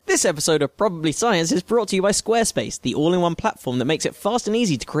This episode of Probably Science is brought to you by Squarespace, the all-in-one platform that makes it fast and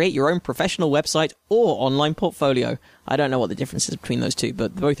easy to create your own professional website or online portfolio. I don't know what the difference is between those two,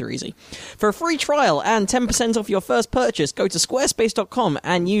 but both are easy. For a free trial and 10% off your first purchase, go to squarespace.com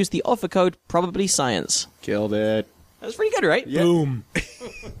and use the offer code ProbablyScience. Killed it. That was pretty good, right? Yep. Boom.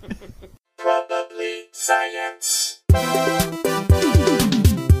 Probably Science.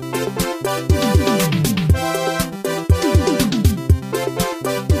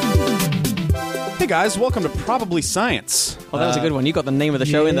 Hey guys, welcome to Probably Science. Oh, that was a good one. You got the name of the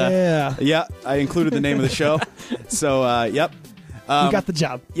show in there. Yeah. Yeah, I included the name of the show. So, yep. We got the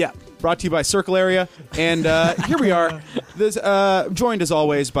job. Yeah, brought to you by Circle Area. And here we are. This, joined as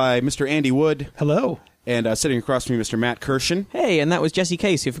always by Mr. Andy Wood. Hello. And sitting across from me, Mr. Matt Kirshen. Hey, and that was Jesse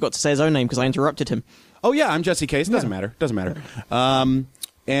Case, who forgot to say his own name because I interrupted him. Oh, yeah, I'm Jesse Case. Doesn't matter.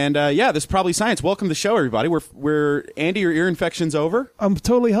 Yeah, this is Probably Science. Welcome to the show, everybody. We're Andy, your ear infection's over. I'm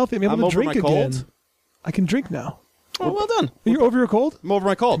totally healthy. I'm able I'm to over drink my again. cold. I can drink now. Oh, well done. You're over your cold? I'm over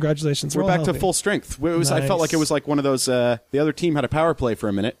my cold. Congratulations. We're all back to healthy. full strength. I felt Nice. like it was like one of those, the other team had a power play for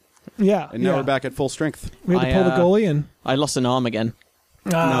a minute, Yeah. and now yeah. we're back at full strength. We had to pull the goalie and... I lost an arm again,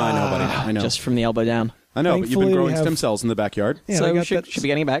 No, I know, buddy. I know. just from the elbow down. I know, but you've Thankfully, been we growing have- stem cells in the backyard. Yeah, So we we got should that be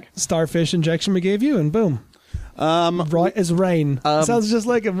getting back. starfish injection we gave you, and boom. Right as rain. Sounds just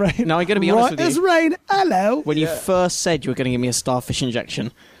like a rain. Now, I gotta be honest right with as you. rain. Hello. When you first said you were going to give me a starfish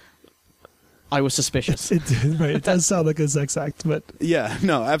injection, I was suspicious. It does sound like a sex act, but Yeah,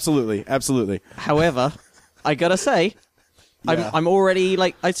 no, absolutely, absolutely. However, I gotta say, Yeah. I'm already,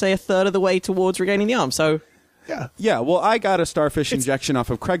 like, I'd say a third of the way towards regaining the arm, so... yeah. Yeah, well, I got a starfish injection off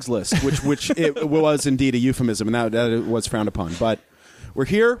of Craigslist, which it was indeed a euphemism, and that was frowned upon. But we're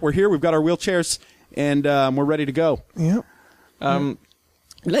here, we've got our wheelchairs, and we're ready to go. Yeah.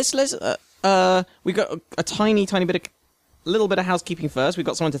 Let's we got a tiny little bit of housekeeping first. We've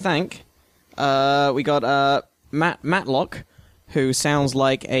got someone to thank. We got Matt Matlock, who sounds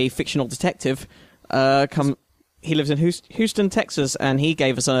like a fictional detective. He lives in Houston, Texas, and he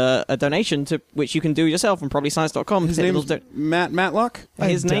gave us a donation to which you can do yourself on probablyscience.com. His name is Matt Matlock?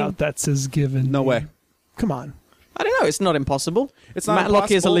 His I name? doubt that's his given. No name. way. Come on. I don't know. It's not impossible. It's not Matlock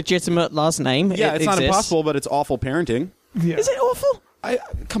is a impossible. legitimate last name. Yeah, it's not exists. impossible, but it's awful parenting. Yeah. Is it awful?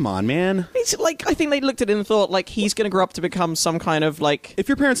 Come on, man. It's like, I think they looked at it and thought, like, he's going to grow up to become some kind of, like... If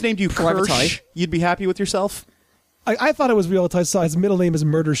your parents named you Private Kirsch, eye. you'd be happy with yourself? I thought it was real until I saw his middle name is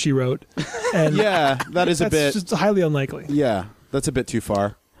Murder, She Wrote. And Yeah, that is a that's bit... just highly unlikely. Yeah, that's a bit too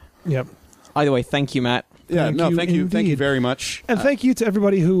far. Yep. Either way, thank you, Matt. Yeah, Thank no, you thank you indeed. very much. And thank you to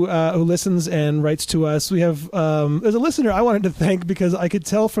everybody who listens and writes to us. We have there's a listener I wanted to thank because I could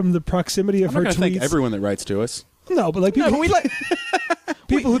tell from the proximity of I'm her not going to tweets. thank everyone that writes to us. No, but like people, No, but we like...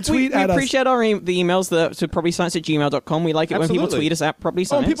 people who tweet we at us. appreciate the emails to probablyscience@gmail.com. We like it when people Absolutely. tweet us at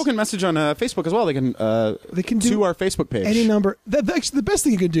probablyscience. Oh, and people can message on Facebook as well. They can do to our Facebook page. Any number. Actually, the best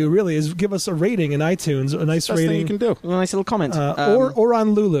thing you can do really is give us a rating in iTunes, a nice Best rating, thing you can do. A nice little comment. or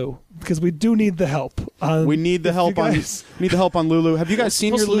on Lulu because we do need the help. We need the help on Lulu. Have you guys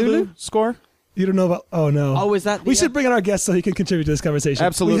seen What's your Lulu Lulu? score? You don't know about? Oh no! Oh, is that we the- should bring in our guest so he can contribute to this conversation.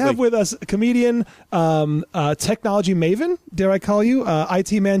 Absolutely. We have with us a comedian, technology maven. Dare I call you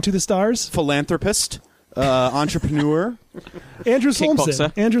IT man to the stars? Philanthropist, entrepreneur, Andrew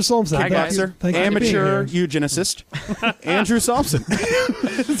Kickboxer. Solmson. Andrew Solmson. Hi, guys. Thank you for being amateur here. eugenicist, Andrew Solmson.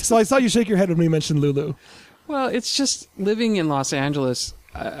 So I saw you shake your head when we mentioned Lulu. Well, it's just living in Los Angeles.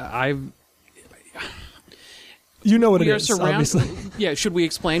 You know what it We are is, surrounded. obviously. Yeah, should we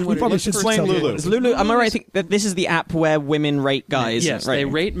explain We what probably it is? should first? explain tell you. Lulu. Is Lulu, am I right? I think that this is the app where women rate guys. Yes, right? they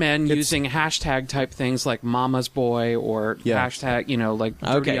rate men using hashtag type things like "mama's boy" or Yeah. hashtag, like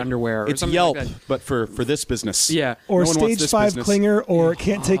dirty Okay. underwear or It's something Yelp, like that. but for this business. Yeah. Or No one wants stage this 5 business. clinger, or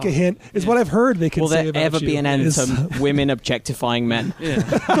can't take a hint, is what I've heard they can Will say there about ever you. be an end Is- to women objectifying men?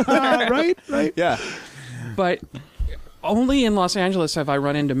 right? Yeah. But only in Los Angeles have I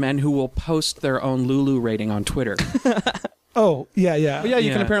run into men who will post their own Lulu rating on Twitter. Oh, yeah. But yeah, you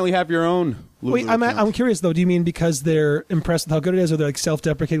can Yeah. apparently have your own Lulu Wait, I'm account. curious though. Do you mean because they're impressed with how good it is, or they're like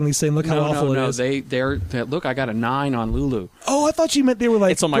self-deprecatingly saying, "Look how awful no. it is"? They're look, I got a 9 on Lulu. Oh, I thought you meant they were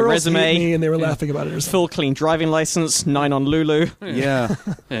like, It's on my "Girls hate resume." me," and they were laughing about it. Or something. Full clean driving license, 9 on Lulu. Yeah.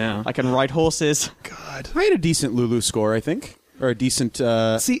 Yeah. I can ride horses. God. I had a decent Lulu score, I think. Or a decent...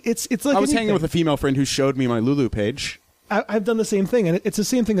 See, it's like I was hanging anything. with a female friend who showed me my Lulu page. I've done the same thing, and it's the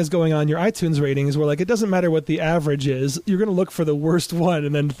same thing as going on your iTunes ratings, where like it doesn't matter what the average is, you're going to look for the worst one,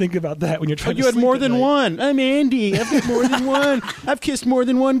 and then think about that when you're trying. But you to had sleep more at than night. one. I'm Andy. I've got more than one. I've kissed more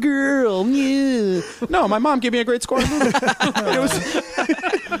than one girl. Yeah. No, my mom gave me a great score. It was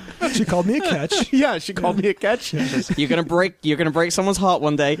She called me a catch. Yeah, she called me a catch. You're gonna break someone's heart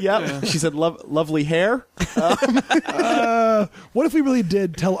one day. Yeah. She said, lovely hair. What if we really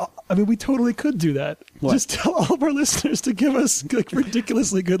did tell? I mean, we totally could do that. What? Just tell all of our listeners to give us like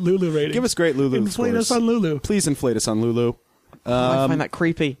ridiculously good Lulu ratings. Give us great Lulu Inflate scores. us on Lulu. Please inflate us on Lulu. I find that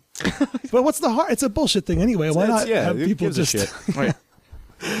creepy. But what's the heart? It's a bullshit thing anyway. Why not have who people gives a just? shit?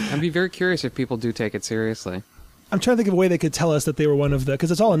 I'd be very curious if people do take it seriously. I'm trying to think of a way they could tell us that they were one of the,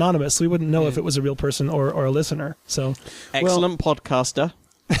 because it's all anonymous, so we wouldn't know if it was a real person or a listener. So Excellent podcaster.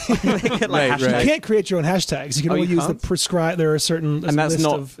 Right. you can't create your own hashtags. You can Oh, only you use the can't? prescribed. There are certain And that's list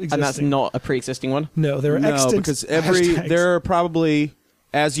not of and that's existing. not a pre-existing one. No, there are No, extant because hashtags. there are probably,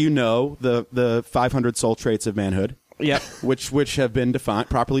 as you know, the 500 soul traits of manhood, Yep. which have been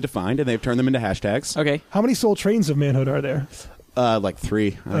properly defined, and they've turned them into hashtags. Okay. How many soul trains of manhood are there? Like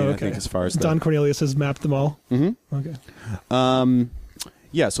 3. I think as far as Don Cornelius has mapped them all. Mm-hmm. Okay.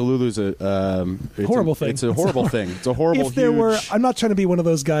 Yeah, so Lulu's it's Horrible thing. It's a horrible thing. It's a horrible. If there huge... were, I'm not trying to be one of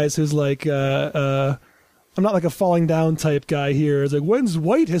those guys who's like, I'm not like a falling down type guy here. It's like, when's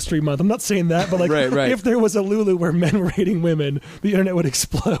White History Month? I'm not saying that, but like, Right. if there was a Lulu where men were hating women, the internet would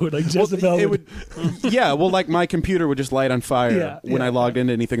explode. Like Jezebel it would. Yeah, well, like my computer would just light on fire when I logged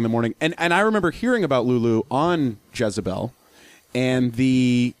into anything in the morning, and I remember hearing about Lulu on Jezebel. And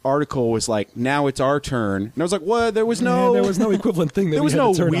the article was like, now it's our turn. And I was like, what? There was no equivalent thing that there we was had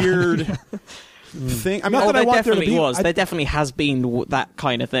no to turn on. weird thing. I mean, Not that I there want there to definitely be- was. I- There definitely has been that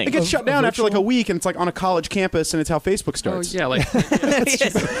kind of thing. it gets shut down after like a virtual? week, and it's like on a college campus, and it's how Facebook Oh starts. yeah, like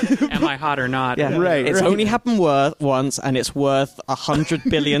am I hot or not? Yeah. Right, It's right. only happened once, and it's worth $100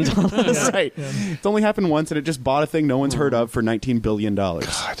 billion. Right. It's only happened once, and it just bought a thing no one's heard of for $19 billion.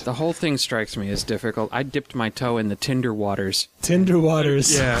 The whole thing strikes me as difficult. I dipped my toe in the Tinder waters. Tinder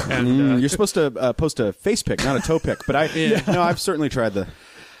waters. Yeah, and You're supposed to post a face pic, not a toe pic. But I've certainly tried the.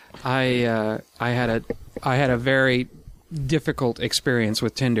 I had a very difficult experience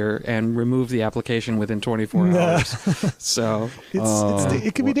with Tinder and removed the application within 24 hours. So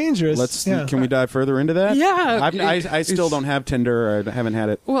It can be dangerous. Can we dive further into that? Yeah. I still don't have Tinder. Or I haven't had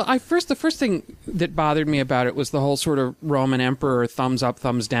it. well, the first thing that bothered me about it was the whole sort of Roman emperor thumbs up,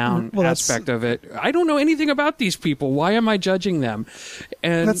 thumbs down Well, that's- aspect of it. I don't know anything about these people. Why am I judging them?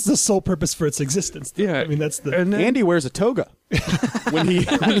 And That's the sole purpose for its existence. though. Yeah. I mean, that's the. and then, Andy wears a toga when he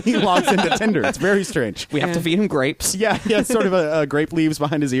logs into Tinder. It's very strange. We have to feed him grapes, Yeah, sort of a grape leaves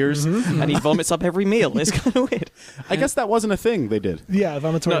behind his ears. and he vomits up every meal. It's kind of weird. I guess that wasn't a thing they did. Yeah,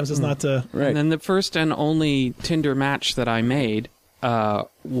 vomitoriums is not. Right. and then the first and only Tinder match that I made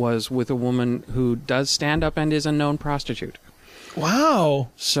was with a woman who does stand up and is a known prostitute. Wow.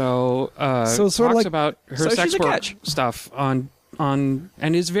 So, So sort of talks like- about her So sex she's a work catch. stuff on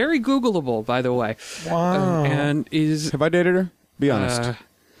and is very Googleable, by the way. Wow. And is Have I dated her? Be honest.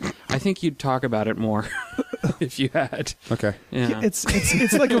 I think you'd talk about it more if you had. Okay. Yeah. It's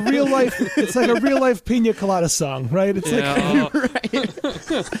like a real life. It's like a real life Pina Colada song, right? It's like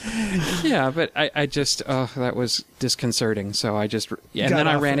Yeah, but I just that was disconcerting. So I just and Got then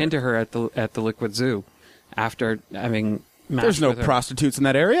I off ran there. into her at the Liquid Zoo after having matched There's no with her. prostitutes in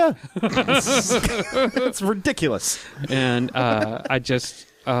that area. It's ridiculous. And I just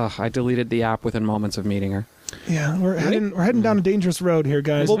I deleted the app within moments of meeting her. yeah, we're heading down a dangerous road here,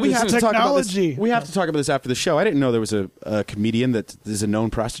 guys. Well, we This have to talk about this. technology. We have to talk about this after the show. I didn't know there was a comedian that is a known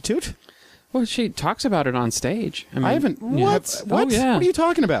prostitute. Well, she talks about it on stage. I mean, I haven't. yeah. What? What? Oh, yeah. What are you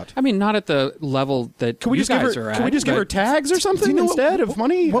talking about? I mean, not at the level that Can we you just give guys her? are at. Can we just give her but- tags or something you know instead of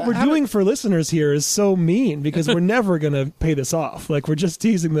money? What we're Have doing it- for listeners here is so mean because we're never going to pay this off. Like, we're just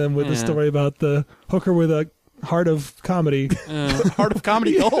teasing them with a Yeah. story about the hooker with a heart of comedy. Heart of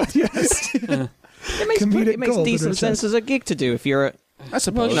Comedy Gold. Yes. It makes Comedic gold in decent her sense chest. as a gig to do if you're at. I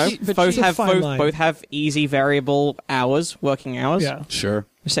suppose. Well, she- but both she's a have fine line. both have easy variable hours, working hours. Yeah. Sure.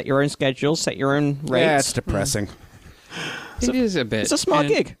 Set your own schedule, set your own rates. Yeah, it's depressing. It is a bit. It's a smart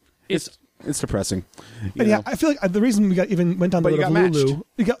And gig. It's It's depressing. You But yeah, know. I feel like the reason we went down the But you road of got Lulu. matched.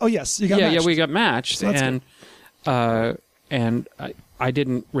 You got matched. we got matched, So that's and I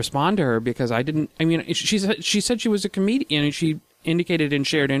didn't respond to her because I didn't. I mean, she said she was a comedian, and she indicated in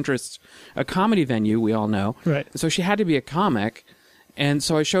shared interests a comedy venue. We all know, Right. So she had to be a comic. And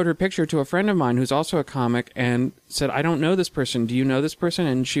so I showed her picture to a friend of mine who's also a comic and said, I don't know this person. Do you know this person?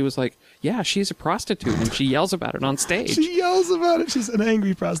 And she was like, yeah, she's a prostitute. And she yells about it on stage. She yells about it. She's an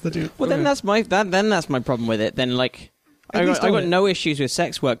angry prostitute. Well, then that's my problem with it. Then like, At I least got own it. no issues with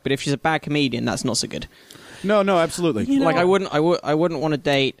sex work, but if she's a bad comedian, that's not so good. No, absolutely. You know- Like I wouldn't want to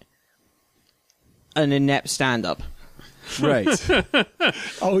date an inept stand-up, Right.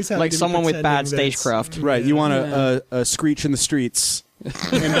 Always have like to be someone with bad pretending that it's- stagecraft. Right. You want a screech in the streets and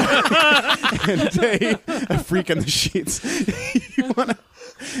a freak in the sheets. You wanna...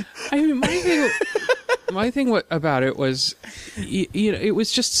 I mean, my thing about it was, it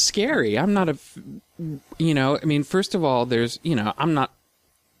was just scary. I'm not I mean, first of all, there's, I'm not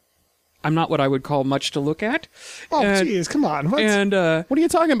what I would call much to look at. Oh, jeez, come on. What? And what are you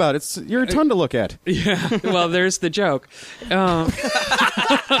talking about? You're a ton to look at. yeah, well, there's the joke.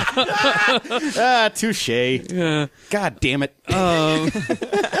 Touche. Yeah. God damn it. Yeah.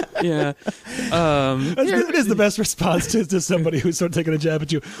 It is the best response to somebody who's sort of taking a jab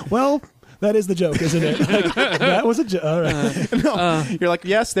at you. Well, that is the joke, isn't it? Like, that was a joke. All right. No, you're like,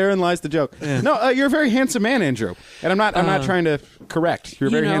 yes, therein lies the joke. Yeah. No, you're a very handsome man, Andrew, and I'm not trying to correct. You're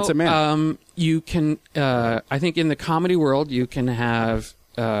a very handsome man. You can, I think, in the comedy world, you can have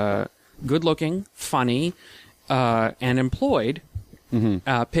good-looking, funny, and employed.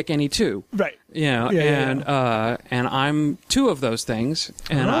 Mm-hmm. Pick any two, right? And I'm two of those things,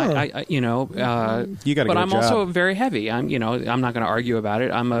 and I you got to. But I'm also very heavy. I'm not going to argue about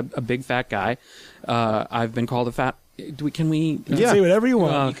it. I'm a big fat guy. I've been called a fat. Can we say whatever you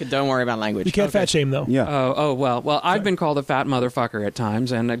want? Don't worry about language. You can't fat shame though. Yeah. Well. I've been called a fat motherfucker at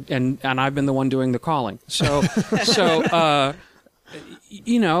times, and I've been the one doing the calling. So so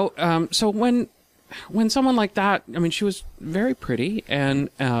when someone like that, I mean, she was very pretty, and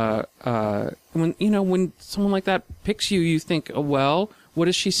when someone like that picks you, you think, oh, well, what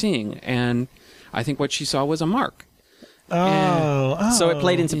is she seeing? And I think what she saw was a mark. So it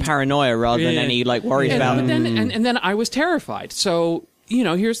played into paranoia rather than any worries about it. And then I was terrified. So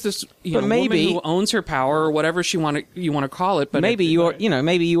here's this woman who owns her power, or whatever you want to call it. But maybe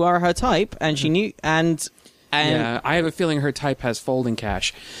you are her type, and she knew. And I have a feeling her type has folding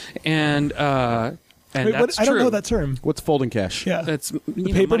cash, and wait, that's true. I don't know that term. What's folding cash? Yeah, that's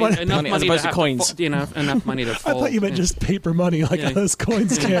paper money, enough money as opposed to coins. Enough money to fold. I thought you meant just paper money, like those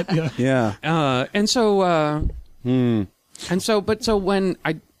coins can't. Yeah. And so when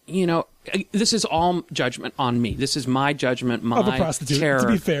this is all judgment on me. This is my judgment, my of a prostitute. terror. To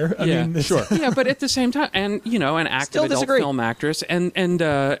be fair, I mean, sure. Yeah, but at the same time, and an active adult film actress, and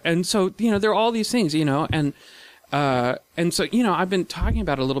so there are all these things, and so I've been talking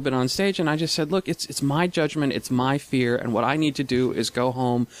about it a little bit on stage, and I just said, look, it's my judgment, it's my fear, and what I need to do is go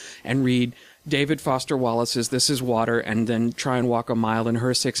home and read David Foster Wallace's "This Is Water" and then try and walk a mile in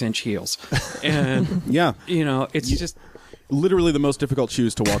her 6-inch heels, and yeah, it's just literally the most difficult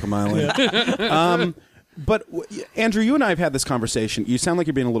shoes to walk a mile in. But Andrew, you and I have had this conversation. You sound like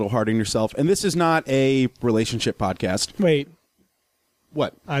you're being a little hard on yourself, and this is not a relationship podcast. Wait.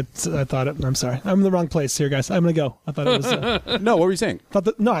 What? I thought it. I'm sorry. I'm in the wrong place here, guys. I'm going to go. I thought it was... No, what were you saying? You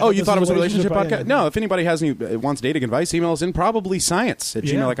thought it was a relationship podcast? No, if anybody wants dating advice, email us in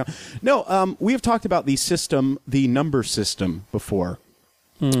probably@gmail.com. No, we have talked about the number system before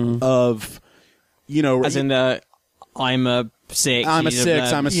of, as in the I'm a 6, I'm a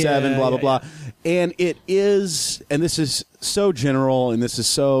 6, I'm a 7, blah, blah, blah. And it is, and this is so general, and this is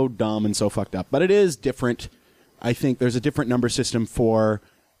so dumb and so fucked up, but it is different. I think there's a different number system for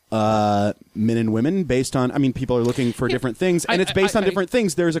men and women based on, people are looking for different things, and it's based on different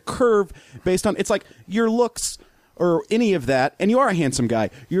things. There's a curve based on, it's like your looks or any of that, and you are a handsome guy.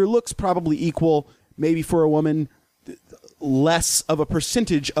 Your looks probably equal, maybe for a woman, less of a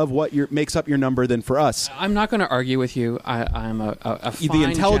percentage of what makes up your number than for us. I'm not going to argue with you. I'm a fine the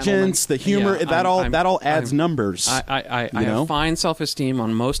intelligence, gentleman. The humor, that all adds numbers. I have fine self-esteem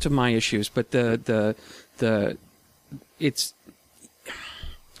on most of my issues, but there's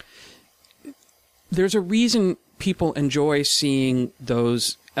a reason people enjoy seeing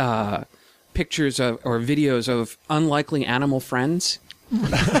those pictures of or videos of unlikely animal friends. Well,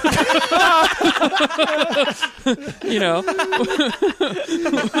 I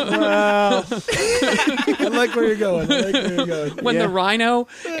like where you're going. When the rhino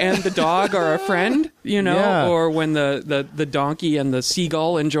and the dog are a friend, or when the donkey and the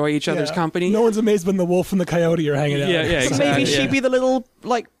seagull enjoy each other's company. No one's amazed when the wolf and the coyote are hanging out. Yeah, exactly. So maybe she'd be the little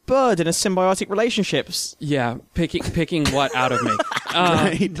bird in a symbiotic relationships. Yeah, picking what out of me?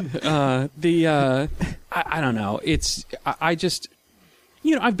 Right. I don't know. I just.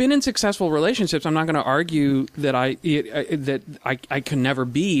 I've been in successful relationships. I'm not going to argue that I can never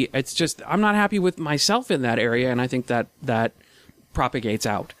be. It's just I'm not happy with myself in that area, and I think that propagates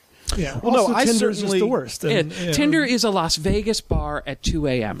out. Yeah. Well, also, Tinder's just the worst. Tinder is a Las Vegas bar at 2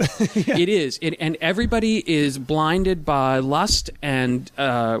 a.m. Yeah. It is, and everybody is blinded by lust and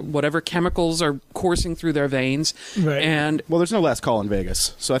whatever chemicals are coursing through their veins. Right. And there's no last call in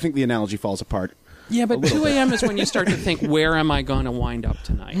Vegas, so I think the analogy falls apart. Yeah, but 2 a.m. is when you start to think, where am I going to wind up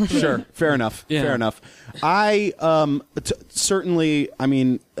tonight? Sure, fair enough. Yeah. Fair enough. I certainly,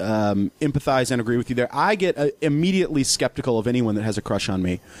 empathize and agree with you there. I get immediately skeptical of anyone that has a crush on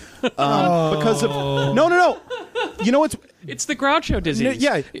me because of no. You know what's? It's the Groucho disease.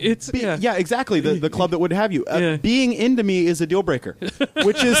 Yeah, yeah, exactly. The club that would have you. Being into me is a deal breaker,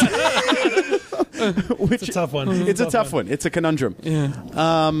 which is it's a tough one. It's a tough one. It's a conundrum.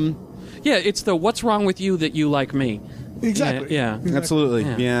 Yeah. Yeah, it's the what's wrong with you that you like me. Exactly. Yeah. Exactly.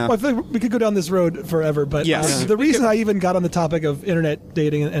 Absolutely. Yeah. Well, I feel like we could go down this road forever, but the reason I even got on the topic of internet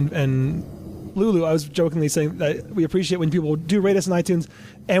dating and Lulu, I was jokingly saying that we appreciate when people do rate us on iTunes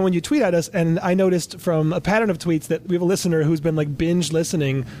and when you tweet at us. And I noticed from a pattern of tweets that we have a listener who's been like binge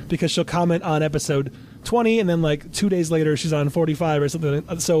listening because she'll comment on episode 20 and then like 2 days later she's on 45 or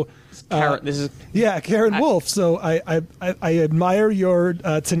something. So Karen Wolf. So I admire your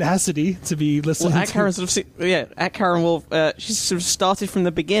tenacity to be listening. Well, at Karen Wolf, she's sort of started from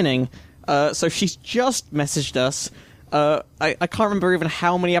the beginning. So she's just messaged us. I can't remember even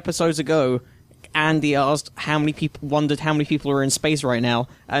how many episodes ago Andy asked wondered how many people are in space right now,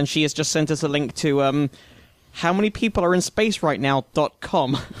 and she has just sent us a link to how many people are in space right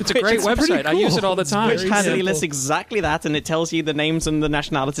now.com. It's a great website. Cool. I use it all the time. Which handily lists exactly that, and it tells you the names and the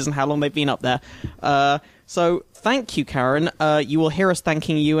nationalities and how long they've been up there. So thank you, Karen. You will hear us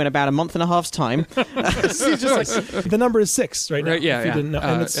thanking you in about a month and a half's time. The number is 6 right now. Right, yeah.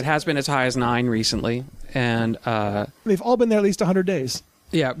 It has been as high as 9 recently. And they've all been there at least 100 days.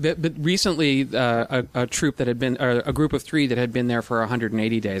 Yeah, but recently a troop that had been, a group of 3 that had been there for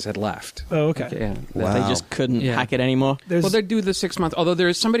 180 days had left. Oh, okay. Yeah, wow. They just couldn't hack it anymore. Well, they do the 6 month. Although there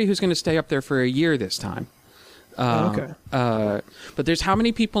is somebody who's going to stay up there for a year this time. Okay. But there's how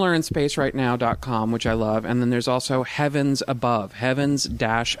many people are in space right now.com, which I love, and then there's also Heavens Above,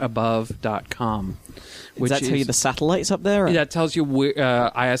 heavens-above.com. Does that tell you the satellites up there? Yeah, that tells you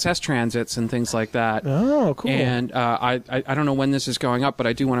ISS transits and things like that. Oh, cool. And I don't know when this is going up, but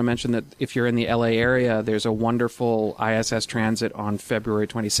I do want to mention that if you're in the LA area, there's a wonderful ISS transit on February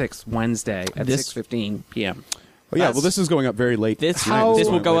 26th, Wednesday at 6:15 p.m. Oh, yeah, well, this is going up very late. This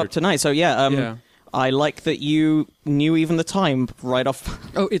will go up tonight. So, I like that you knew even the time right off.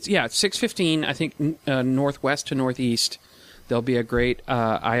 Oh, it's 6:15, I think, northwest to northeast. There'll be a great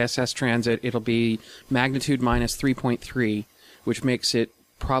ISS transit. It'll be magnitude minus 3.3, which makes it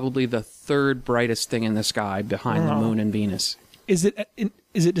probably the 3rd brightest thing in the sky behind the moon and Venus. Is it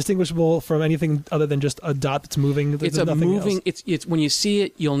distinguishable from anything other than just a dot that's moving? It's a moving. It's when you see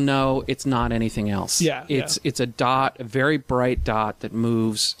it, you'll know it's not anything else. Yeah, it's a dot, a very bright dot that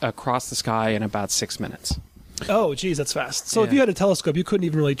moves across the sky in about 6 minutes. Oh, geez, that's fast. So if you had a telescope, you couldn't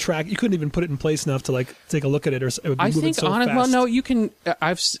even really track. You couldn't even put it in place enough to like take a look at it, or it would be moving so fast. Well, no, you can.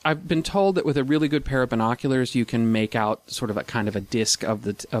 I've been told that with a really good pair of binoculars, you can make out sort of a kind of a disc of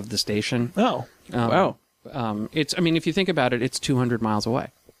the station. Oh, wow. It's. I mean, if you think about it, it's 200 miles away.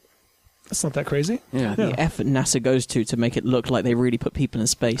 That's not that crazy. Yeah. The effort NASA goes to make it look like they really put people in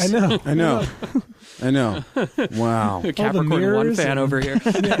space. I know. Wow. Capricorn 1 fan over here.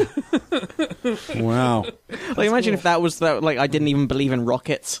 Wow. Like, imagine if that was like I didn't even believe in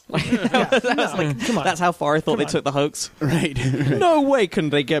rockets. Come on. That's how far I thought they took the hoax. Right. No way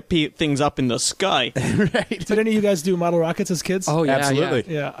can they get things up in the sky. Right. Did any of you guys do model rockets as kids? Oh yeah,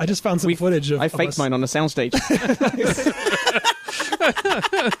 absolutely. Yeah, I just found some footage of. I faked mine on a soundstage.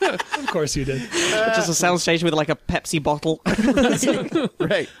 Of course you did. Just a soundstage with like a Pepsi bottle.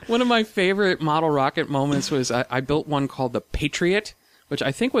 Right. One of my favorite model rocket moments was I built one called the Patriot, which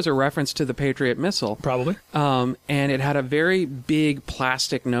I think was a reference to the Patriot missile. Probably. And it had a very big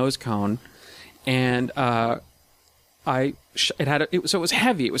plastic nose cone, and so it was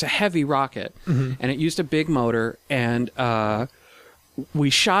heavy. It was a heavy rocket, and it used a big motor, and we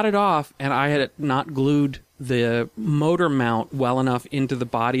shot it off, and I had not glued the motor mount well enough into the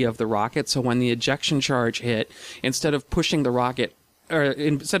body of the rocket, so when the ejection charge hit, instead of pushing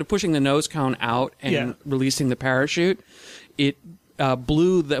the nose cone out and releasing the parachute, it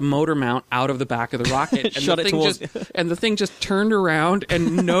blew the motor mount out of the back of the rocket, and the thing just turned around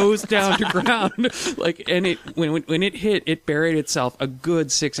and nosed down to ground. And when it hit, it buried itself a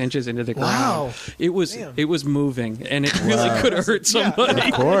good 6 inches into the ground. Wow. It was moving, and it really could have hurt somebody.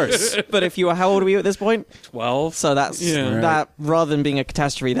 Of course. But if you were, how old were you at this point? 12. So that's that. Rather than being a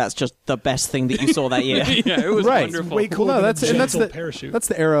catastrophe, that's just the best thing that you saw that year. Yeah, it was wonderful. Way cooler Well, than that's the parachute. That's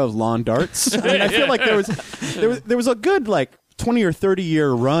the era of lawn darts. I mean, I feel like there was a good 20 or 30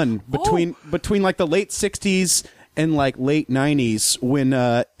 year run between like the late 60s and like late 90s when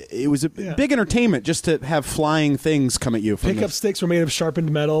it was a big entertainment just to have flying things come at you. Pickup sticks were made of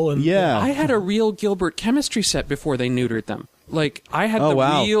sharpened metal. And I had a real Gilbert chemistry set before they neutered them. Like, I had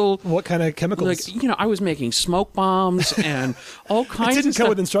real... What kind of chemicals? Like, I was making smoke bombs and all kinds of stuff. It didn't come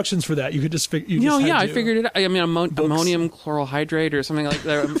with instructions for that. You could just figure I figured it out. I mean, ammonium chlorohydrate or something like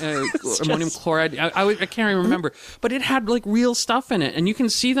that. Ammonium chloride. I can't even remember. But it had, like, real stuff in it. And you can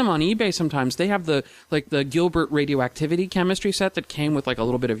see them on eBay sometimes. They have the Gilbert radioactivity chemistry set that came with, like, a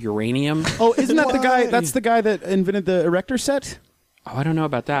little bit of uranium. Oh, isn't that the guy? That's the guy that invented the Erector set? Oh, I don't know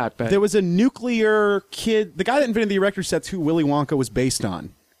about that, but... There was a nuclear kid... The guy that invented the Erector set's who Willy Wonka was based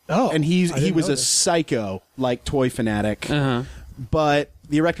on. Oh, and he was a psycho, like, toy fanatic. Uh-huh. But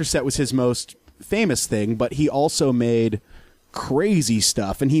the Erector set was his most famous thing, but he also made crazy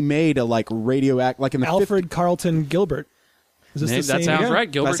stuff. And he made a, like, like in the... Alfred Carlton Gilbert. Is this that sounds right.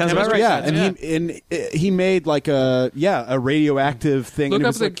 Gilbert sounds right. Yeah, and he made like a radioactive thing. Look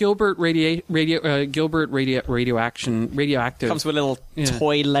up the Gilbert Gilbert radioactive. Comes with a little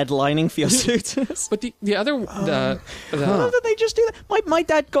toy lead lining for your suit. But the other How did they just do that? My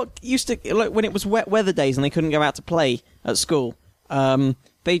dad got used to, like, when it was wet weather days and they couldn't go out to play at school.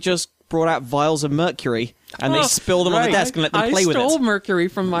 They just brought out vials of mercury and they spilled them on the desk and let them play with it. I stole mercury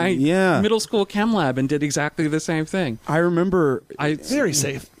from my middle school chem lab and did exactly the same thing. I remember. Very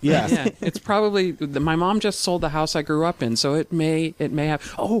safe. Yeah. It's probably... My mom just sold the house I grew up in, so it may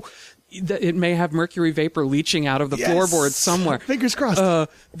have... Oh, it may have mercury vapor leaching out of the floorboards somewhere. Fingers crossed.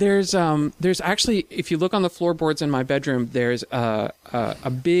 There's actually, if you look on the floorboards in my bedroom, there's a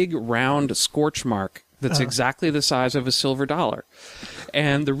big round scorch mark that's exactly the size of a silver dollar.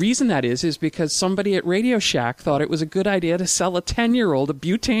 And the reason that is because somebody at Radio Shack thought it was a good idea to sell a 10-year-old a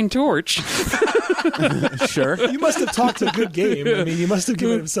butane torch. Sure. You must have talked a good game. I mean, you must have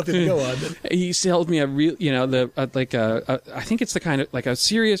given him something to go on. He sold me a real, I think it's the kind of, like, a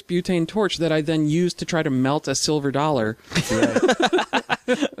serious butane torch that I then used to try to melt a silver dollar.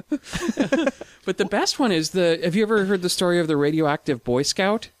 But the best one is have you ever heard the story of the radioactive Boy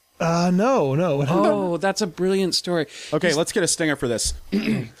Scout? No. Oh, that's a brilliant story. Okay, let's get a stinger for this.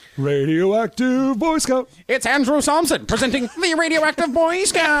 Radioactive Boy Scout. It's Andrew Thompson presenting the Radioactive Boy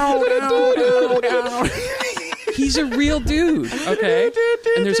Scout. He's a real dude, okay?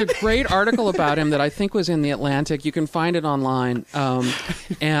 And there's a great article about him that I think was in The Atlantic. You can find it online.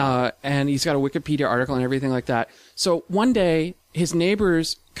 And he's got a Wikipedia article and everything like that. So one day, his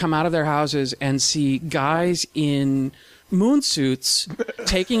neighbors come out of their houses and see guys in moon suits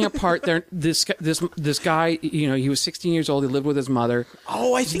taking apart this guy. He was 16 years old. He lived with his mother.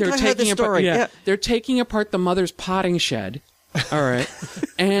 Oh, I think I heard the story. They're taking apart the mother's potting shed. All right,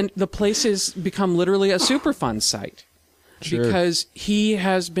 and the place has become literally a Superfund site. Sure. Because he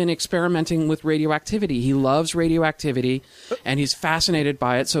has been experimenting with radioactivity. He loves radioactivity, and he's fascinated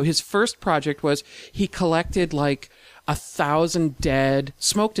by it. So his first project was he collected like 1,000 dead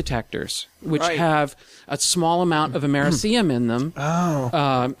smoke detectors, which have a small amount of americium in them.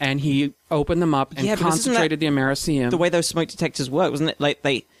 Oh. And he opened them up and concentrated the americium. The way those smoke detectors work, wasn't it?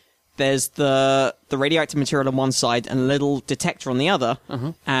 Like there's the radioactive material on one side and a little detector on the other,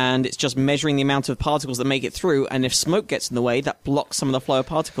 and it's just measuring the amount of particles that make it through, and if smoke gets in the way, that blocks some of the flow of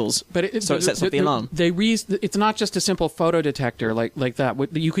particles, so it sets off the alarm. It's not just a simple photodetector like that.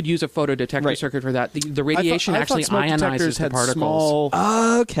 You could use a photodetector circuit for that. The radiation actually ionizes the particles.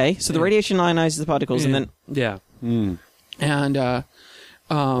 Okay, so the radiation ionizes the particles, and then... Yeah. And...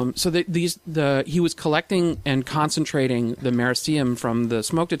 So he was collecting and concentrating the americium from the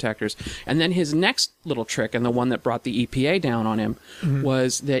smoke detectors, and then his next little trick, and the one that brought the EPA down on him,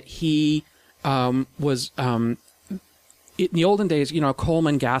 was that he was in the olden days, a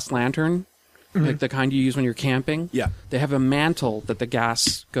Coleman gas lantern, like the kind you use when you're camping. Yeah, they have a mantle that the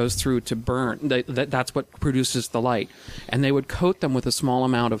gas goes through to burn. That's what produces the light, and they would coat them with a small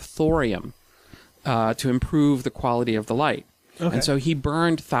amount of thorium to improve the quality of the light. Okay. And so he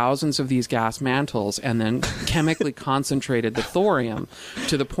burned thousands of these gas mantles and then chemically concentrated the thorium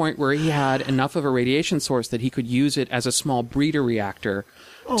to the point where he had enough of a radiation source that he could use it as a small breeder reactor.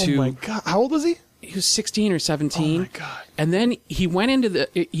 Oh my God. How old was he? He was 16 or 17. Oh my God. And then he went into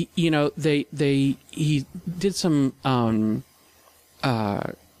he did some,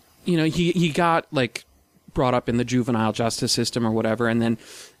 he got like brought up in the juvenile justice system or whatever. And then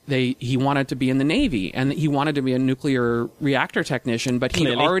he wanted to be in the Navy, and he wanted to be a nuclear reactor technician, but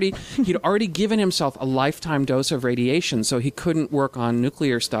he'd already given himself a lifetime dose of radiation, so he couldn't work on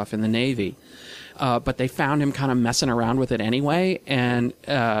nuclear stuff in the Navy. But they found him kind of messing around with it anyway, and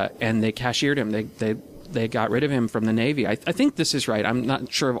they cashiered him. They got rid of him from the Navy. I think this is right. I'm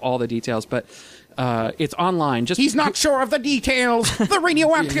not sure of all the details, but it's online. Just he's not sure of the details. The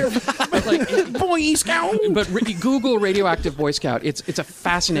radioactive Boy Scout. But Google radioactive Boy Scout. It's a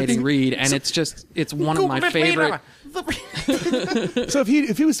fascinating read, and it's one of my favorite. So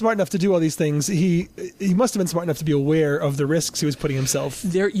if he was smart enough to do all these things, he must have been smart enough to be aware of the risks he was putting himself.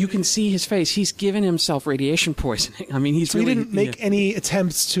 There, you can see his face. He's given himself radiation poisoning. I mean, he didn't make any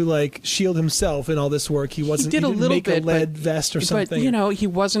attempts to shield himself in all this work. He wasn't. He did a little make bit, a lead vest or something. But he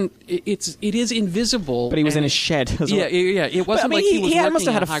wasn't. It is invisible. But he was in his shed as well. Yeah. It wasn't he was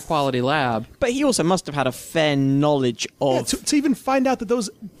working in a high quality lab. But he also must have had a fair knowledge of to even find out that those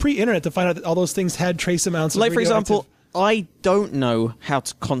pre-internet, to find out that all those things had trace amounts. Like, for example, I don't know how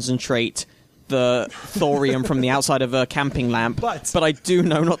to concentrate the thorium from the outside of a camping lamp, but I do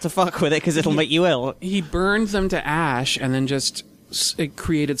know not to fuck with it because it'll make you ill. He burned them to ash and then just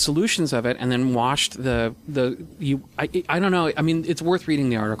created solutions of it and then washed I don't know. I mean, it's worth reading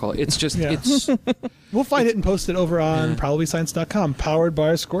the article. It's just it's. We'll find it and post it over on probablyscience.com, powered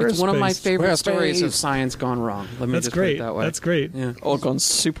by Squarespace. It's one of my favorite stories of science gone wrong. Let me just put it that way. That's great. Yeah. Or gone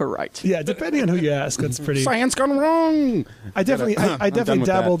super right. Yeah, depending on who you ask, that's pretty. Science gone wrong. I definitely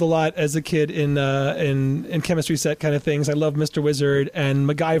dabbled a lot as a kid in chemistry set kind of things. I loved Mr. Wizard, and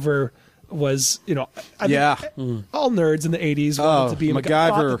MacGyver was, all nerds in the 80s wanted to be MacGyver.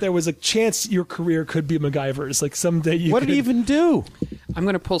 Thought that there was a chance your career could be MacGyver's. Like someday you What did he even do? I'm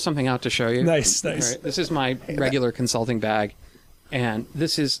going to pull something out to show you. Nice. All right, this is my regular consulting bag, and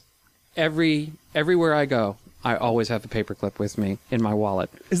this is everywhere I go. I always have a paperclip with me in my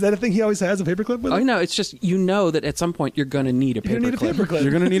wallet. Is that a thing he always has, a paperclip with him? Oh, no, it's just, that at some point you're going to need a paperclip. You're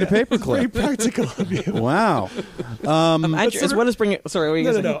going to need a paperclip. Very practical of you. Wow. Andrew, as well as bringing... Sorry, what were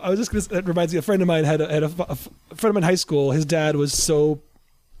you No. I was just going to... That reminds me, a friend of mine had a friend of mine in high school. His dad was so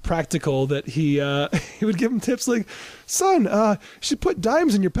practical that he would give him tips like, son, you should put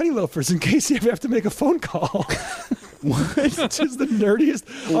dimes in your penny loafers in case you ever have to make a phone call. Which is the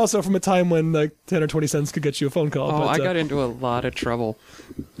nerdiest. Also, from a time when 10 or 20 cents could get you a phone call. Oh, I got into a lot of trouble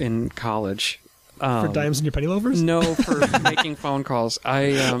in college. For dimes in your penny loafers? No, for making phone calls. You were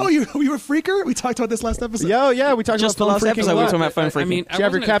a freaker? We talked about this last episode. Yeah, we talked just about the last episode. We were talking about phone freaking. I mean, did you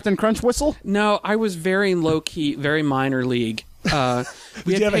have your Captain Crunch whistle? No, I was very low key, very minor league. Did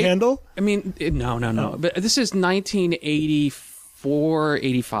you have a handle? I mean, no. Oh. But this is 1984,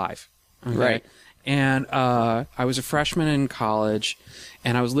 85. Okay? Right. And I was a freshman in college,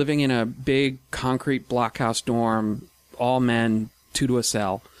 and I was living in a big concrete blockhouse dorm, all men, 2 to a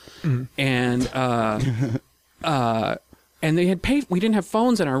cell. Mm-hmm. And they had we didn't have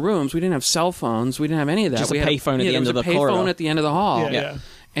phones in our rooms. We didn't have cell phones. We didn't have any of that. Just a payphone at the end of the corridor. Payphone at the end of the hall. Yeah.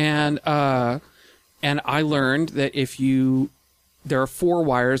 And I learned that there are 4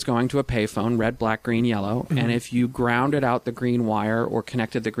 wires going to a payphone, red, black, green, yellow, and if you grounded out the green wire or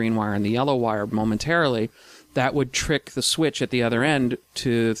connected the green wire and the yellow wire momentarily, that would trick the switch at the other end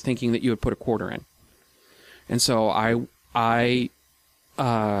to thinking that you would put a quarter in. And so I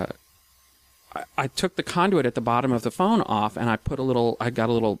took the conduit at the bottom of the phone off, and I got a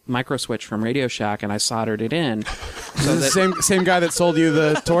little micro switch from Radio Shack, and I soldered it in. So that same guy that sold you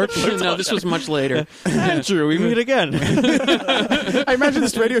the torch? No, this was much later. Andrew, we meet again. I imagine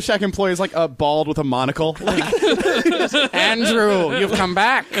this Radio Shack employee is like a bald with a monocle. Andrew, you've come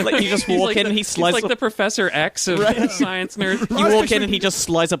back. Like you just walk in and he slides. He's like the Professor X of science nerds. You walk in and he just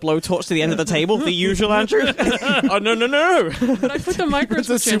slides a blowtorch to the end of the table. The usual Andrew. Oh no! But I put the micro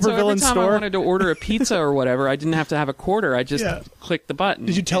switch in, so every time I wanted to order a pizza or whatever, I didn't have to have a quarter. I just clicked the button.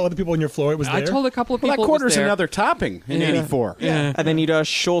 Did you tell other people on your floor it was there? I told a couple of people. Well, that quarter's another topping in '84. Yeah. And then you'd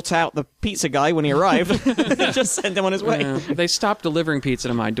short out the pizza guy when he arrived. Just send him on his way. They stopped delivering pizza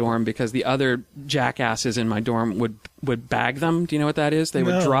to my dorm because the other jackasses in my dorm would bag them. Do you know what that is? They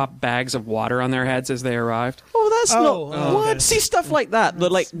would drop bags of water on their heads as they arrived. Oh, that's not... What? Okay. See, stuff like that.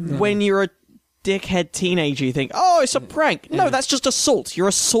 When you're a dickhead teenager, you think, oh, it's a prank. No, that's just assault. You're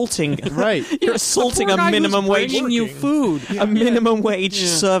assaulting. Right. You're assaulting a minimum wage. You food. A minimum wage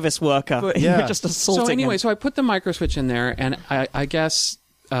service worker. But you're just assaulting So anyway, him. So I put the micro switch in there, and I guess,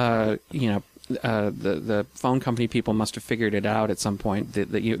 the phone company people must have figured it out at some point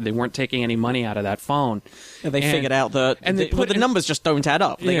that they weren't taking any money out of that phone. And they figured out that the numbers just don't add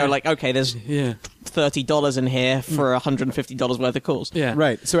up. They go like, okay, there's $30 in here for $150 worth of calls. Yeah.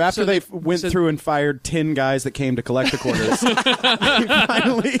 Right. So after they went through and fired 10 guys that came to collect the quarters,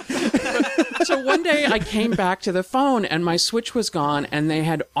 finally... So one day I came back to the phone and my switch was gone, and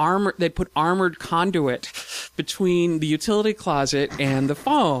they put armored conduit between the utility closet and the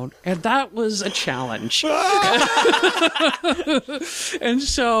phone, and that was a challenge. And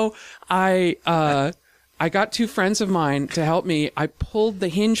so I I got two friends of mine to help me. I pulled the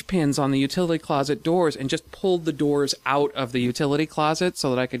hinge pins on the utility closet doors and just pulled the doors out of the utility closet so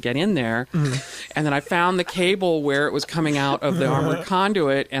that I could get in there. And then I found the cable where it was coming out of the armored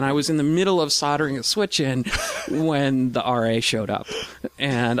conduit, and I was in the middle of soldering a switch in when the RA showed up,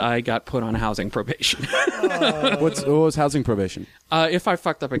 and I got put on housing probation. What was housing probation? If I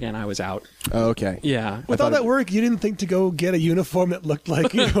fucked up again, I was out. Oh, okay. Yeah. With all that work, you didn't think to go get a uniform that looked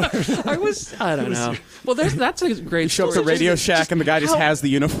like you were... I don't know. Well, that's a great show up to Radio Shack and the guy just has the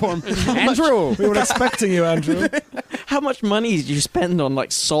uniform. Andrew! We were expecting you, Andrew. How much money did you spend on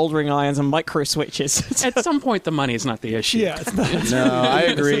like soldering irons and micro switches? At some point, the money is not the issue. Yeah, it's not. No, I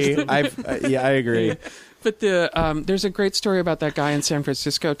agree. I agree. But there's a great story about that guy in San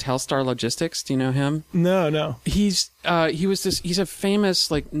Francisco, Telstar Logistics. Do you know him? No. He's a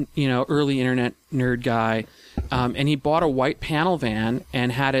famous early internet nerd guy, and he bought a white panel van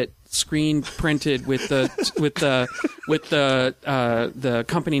and had it screen printed with the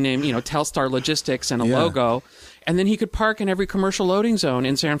company name, Telstar Logistics and a logo. And then he could park in every commercial loading zone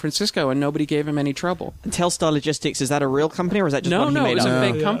in San Francisco, and nobody gave him any trouble. And Telstar Logistics, is that a real company, or is that just one he made up? No, it was up?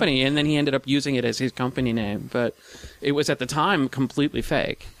 a fake company, and then he ended up using it as his company name. But it was, at the time, completely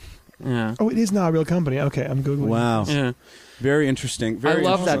fake. Yeah. Oh, it is now a real company. Okay, I'm Googling. Wow. Yeah. Very interesting. I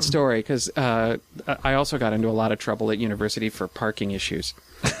love that story, because I also got into a lot of trouble at university for parking issues.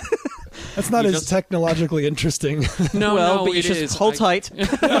 That's not as technologically interesting. No, but you should hold tight.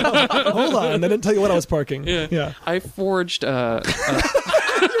 Hold on, I didn't tell you what I was parking. Yeah. I forged. I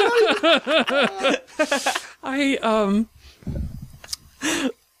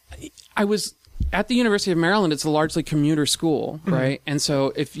was at the University of Maryland. It's a largely commuter school, right? And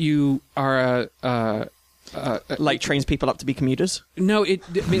so if you are like trains people up to be commuters? No,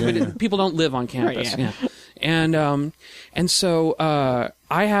 people don't live on campus. Right, yeah. And so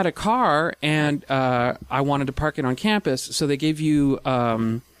I had a car, and I wanted to park it on campus, so they gave you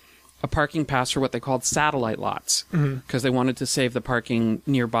a parking pass for what they called satellite lots, because they wanted to save the parking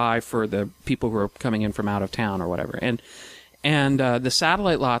nearby for the people who were coming in from out of town or whatever. And the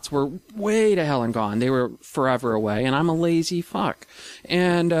satellite lots were way to hell and gone. They were forever away, and I'm a lazy fuck.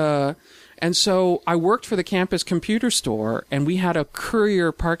 And so I worked for the campus computer store, and we had a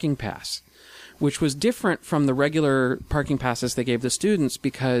courier parking pass, which was different from the regular parking passes they gave the students,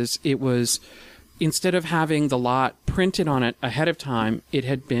 because it was, instead of having the lot printed on it ahead of time, it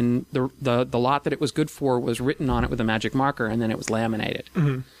had been, the lot that it was good for was written on it with a magic marker, and then it was laminated,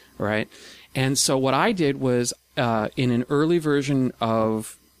 right? And so what I did was, in an early version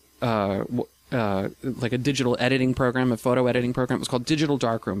of like a digital editing program, a photo editing program, it was called Digital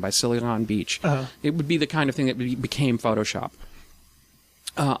Darkroom by Silicon Beach. It would be the kind of thing that became Photoshop.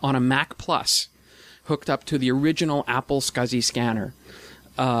 On a Mac Plus, hooked up to the original Apple SCSI scanner,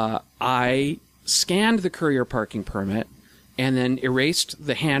 I scanned the courier parking permit and then erased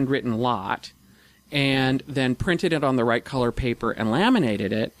the handwritten lot and then printed it on the right color paper and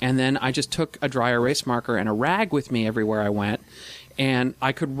laminated it. And then I just took a dry erase marker and a rag with me everywhere I went. And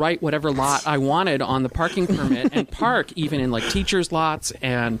I could write whatever lot I wanted on the parking permit and park even in like teachers' lots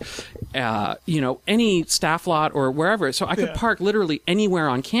and, any staff lot or wherever. So I could park literally anywhere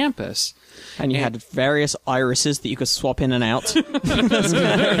on campus. And you had various irises that you could swap in and out.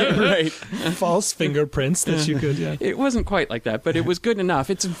 Right. False fingerprints that you could, It wasn't quite like that, but it was good enough.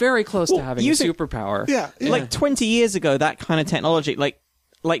 It's very close to having a superpower. Yeah. Like 20 years ago, that kind of technology, like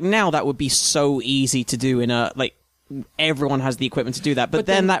now that would be so easy to do in a, like, everyone has the equipment to do that, but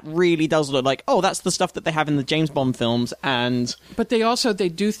then that really does look like, oh, that's the stuff that they have in the James Bond films. And but they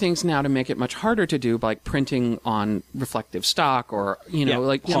do things now to make it much harder to do, like printing on reflective stock or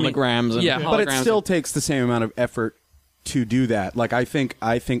like holograms. Holograms. But it still takes the same amount of effort to do that. Like I think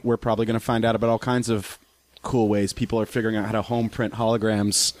we're probably going to find out about all kinds of cool ways people are figuring out how to home print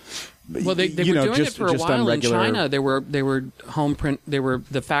holograms. Well, they were doing it for a while in China. They were home print. They were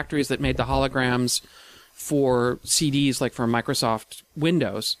the factories that made the holograms for CDs, like for Microsoft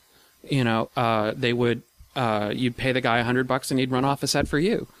Windows. They would you'd pay the guy $100 and he'd run off a set for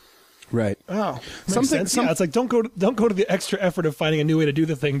you. Right. Oh, sense. Yeah, it's like don't go to the extra effort of finding a new way to do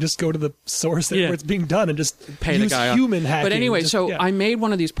the thing. Just go to the source where it's being done and just pay use the guy human hacking. But anyway, I made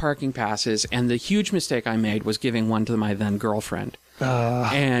one of these parking passes, and the huge mistake I made was giving one to my then girlfriend.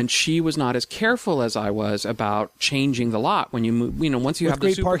 And she was not as careful as I was about changing the lot. When you move, once you have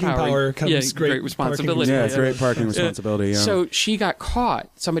the great parking power comes great responsibility. Great parking responsibility. So she got caught.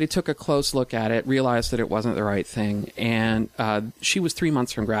 Somebody took a close look at it, realized that it wasn't the right thing, and she was 3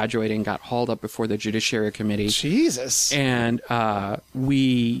 months from graduating, got hauled up before the Judiciary Committee. Jesus. And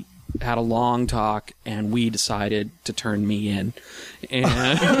we had a long talk, and we decided to turn me in.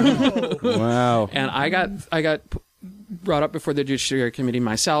 And wow. And I got brought up before the Judiciary Committee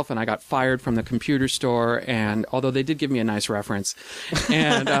myself, and I got fired from the computer store. And although they did give me a nice reference,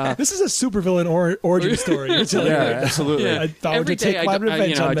 and this is a supervillain origin story. Yeah, absolutely. Yeah. I thought Every to take day my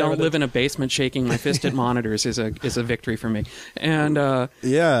revenge I on don't Meredith. live in a basement shaking my fist at monitors is a victory for me. And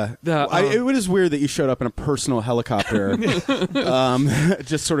yeah, it is weird that you showed up in a personal helicopter.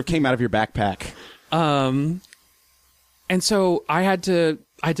 Just sort of came out of your backpack. And so I had to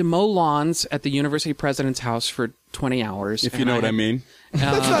mow lawns at the university president's house for 20 hours. If you know what I mean.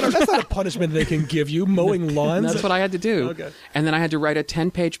 That's not a punishment they can give you, mowing lawns. That's what I had to do. Okay. And then I had to write a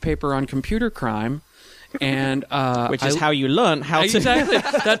 10-page paper on computer crime. And which is how you learn how to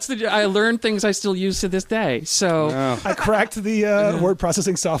exactly. I learned things I still use to this day. So I cracked the word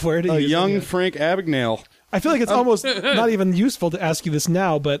processing software to use young it. Frank Abagnale. I feel like it's almost not even useful to ask you this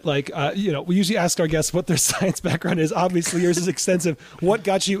now, but like we usually ask our guests what their science background is. Obviously, yours is extensive. What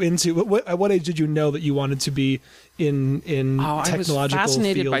got you into? At what age did you know that you wanted to be in technological I was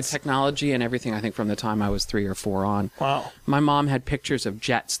fascinated by fields? technology and everything. I think from the time I was 3 or 4 on. Wow. My mom had pictures of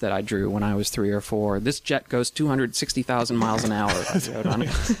jets that I drew when I was 3 or 4. This jet goes 260,000 miles an hour. I wrote on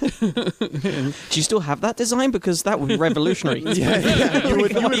it. Do you still have that design? Because that would be revolutionary. Yeah. You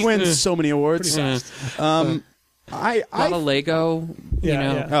would win so many awards. A lot of Lego.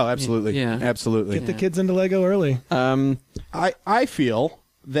 Yeah. Oh, absolutely. Yeah. Absolutely. Get the kids into Lego early. I feel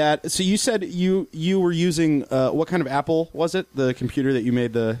that. So you said you were using what kind of Apple was it? The computer that you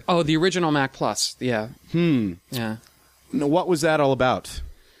made the. Oh, the original Mac Plus. Yeah. Yeah. No, what was that all about?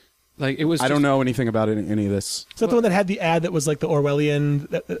 Like it was. I don't know anything about any of this. Is that the one that had the ad that was like the Orwellian?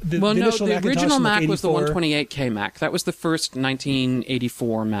 The original Mac was the 128K Mac. That was the first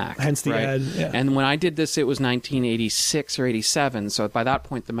 1984 Mac. Hence the ad. Yeah. And when I did this, it was 1986 or 87. So by that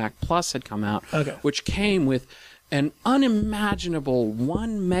point, the Mac Plus had come out, which came with an unimaginable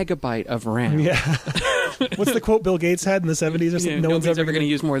 1 megabyte of RAM. Yeah. What's the quote Bill Gates had in the 70s or something? No one's ever going to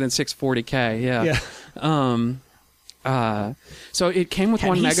use more than 640K. Yeah. So it came with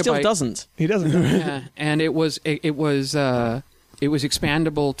 1 megabyte. He still doesn't. He doesn't. Yeah, and it was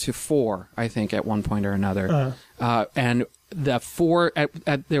expandable to 4, I think, at one point or another. And the 4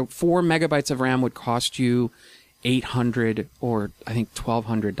 megabytes of RAM would cost you $800 or I think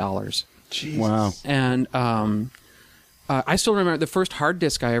 $1,200. Jesus. Wow. And I still remember the first hard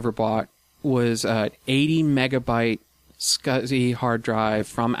disk I ever bought was an 80 megabyte SCSI hard drive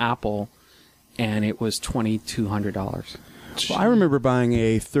from Apple, and it was $2,200. Well, I remember buying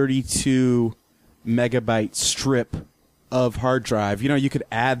a 32 megabyte strip of hard drive. You know, you could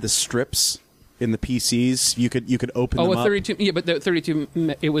add the strips in the PCs. You could open them up. 32. Yeah, but the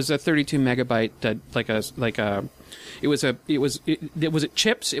 32. It was a 32 megabyte. It was it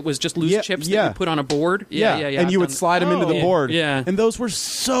chips. It was just loose chips that you put on a board. Yeah. And you would slide them into the board. Yeah. And those were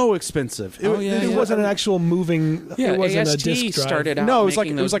so expensive. It wasn't an actual moving. Yeah, it wasn't AST a disk drive. started out. No, it was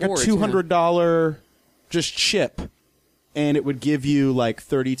like a boards, $200 just chip. And it would give you like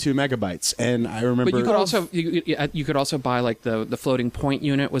 32 megabytes, and I remember. But you could also buy like the floating point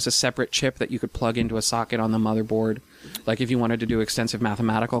unit was a separate chip that you could plug into a socket on the motherboard, like if you wanted to do extensive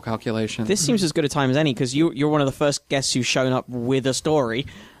mathematical calculations. This seems as good a time as any because you're one of the first guests who's shown up with a story.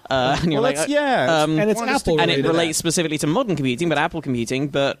 And you're and it's Apple, and it relates specifically to modern computing, but Apple computing.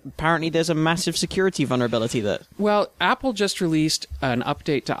 But apparently, there's a massive security vulnerability that. Well, Apple just released an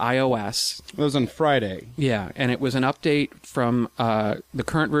update to iOS. It was on Friday. Yeah, and it was an update from the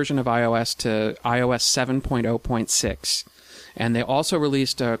current version of iOS to iOS 7.0.6, and they also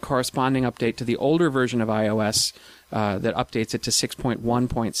released a corresponding update to the older version of iOS that updates it to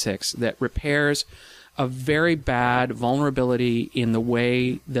 6.1.6 that repairs a very bad vulnerability in the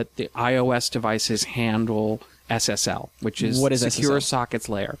way that the iOS devices handle SSL, which is Secure SSL? Sockets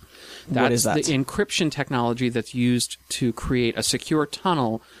Layer. What is that? The encryption technology that's used to create a secure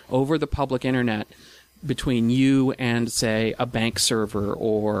tunnel over the public internet between you and, say, a bank server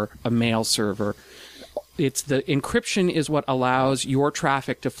or a mail server. It's the encryption is what allows your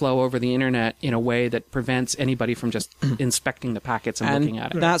traffic to flow over the internet in a way that prevents anybody from just inspecting the packets and looking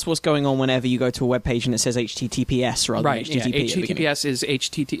at it. That's what's going on whenever you go to a web page and it says HTTPS rather than HTTP. Yeah. HTTPS is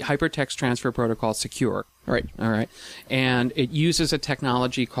Hypertext Transfer Protocol Secure. Right. All right. And it uses a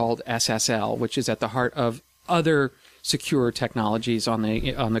technology called SSL, which is at the heart of other secure technologies on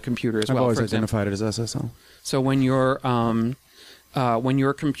the computer as well. I've always identified it as SSL. So when your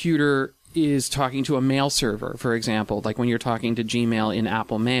computer is talking to a mail server, for example, like when you're talking to Gmail in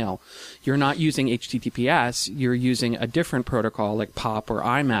Apple Mail, you're not using HTTPS, you're using a different protocol like POP or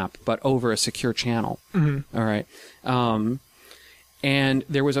IMAP, but over a secure channel. Mm-hmm. All right. And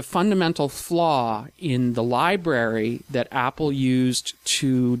there was a fundamental flaw in the library that Apple used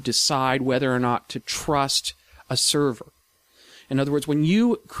to decide whether or not to trust a server. In other words, when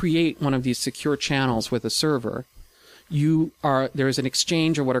you create one of these secure channels with a server, there is an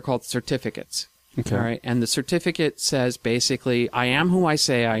exchange of what are called certificates. Okay. All right? And the certificate says basically, I am who I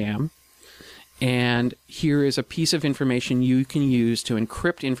say I am. And here is a piece of information you can use to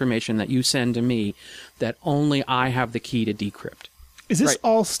encrypt information that you send to me that only I have the key to decrypt. Is this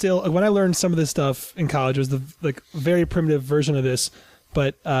all still... When I learned some of this stuff in college, it was the very primitive version of this,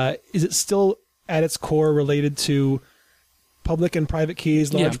 but is it still at its core related to public and private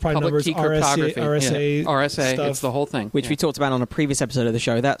keys, large prime numbers, RSA stuff? It's the whole thing. Which we talked about on a previous episode of the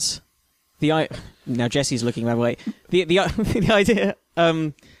show. That's the... Now Jesse's looking my way. The idea...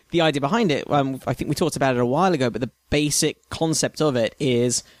 the idea behind it, I think we talked about it a while ago, but the basic concept of it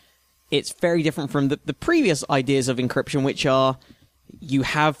is it's very different from the previous ideas of encryption, which are you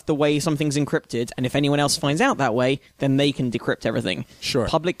have the way something's encrypted, and if anyone else finds out that way, then they can decrypt everything. Sure.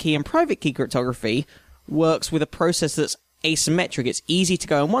 Public key and private key cryptography works with a process that's asymmetric. It's easy to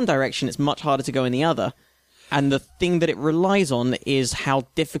go in one direction, it's much harder to go in the other. And the thing that it relies on is how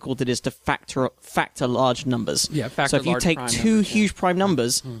difficult it is to factor large numbers. Yeah, so if you take two huge prime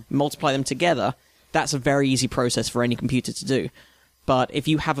numbers, multiply them together, that's a very easy process for any computer to do. But if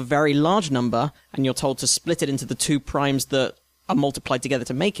you have a very large number and you're told to split it into the two primes that are multiplied together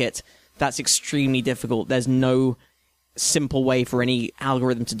to make it, that's extremely difficult. There's no simple way for any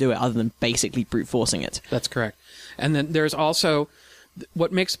algorithm to do it other than basically brute forcing it. That's correct. And then there's also...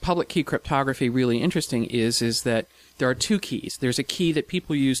 What makes public key cryptography really interesting is that there are two keys. There's a key that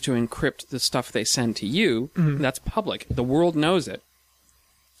people use to encrypt the stuff they send to you. Mm-hmm. That's public. The world knows it.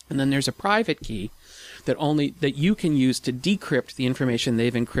 And then there's a private key that you can use to decrypt the information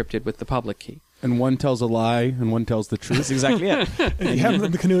they've encrypted with the public key. And one tells a lie, and one tells the truth. That's exactly it. If you have them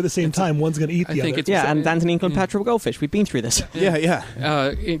in the canoe at the same time, one's going to eat the other. And Anthony and Cleopatra Goldfish. We've been through this. Yeah.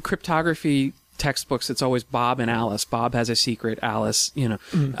 In cryptography textbooks, it's always Bob and Alice. Bob has a secret, Alice,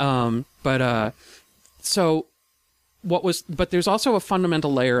 But there's also a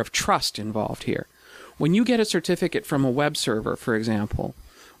fundamental layer of trust involved here. When you get a certificate from a web server, for example,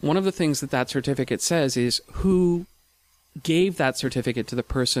 one of the things that certificate says is who gave that certificate to the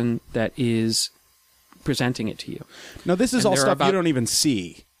person that is presenting it to you. Now, this is all stuff you don't even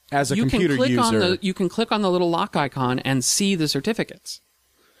see as a computer user. You can click on the little lock icon and see the certificates.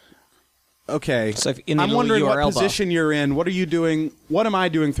 Okay, so I'm wondering what position you're in. What are you doing? What am I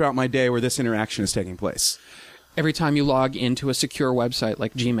doing throughout my day where this interaction is taking place? Every time you log into a secure website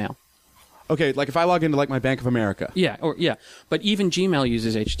like Gmail. Okay, like if I log into like my Bank of America. Yeah, but even Gmail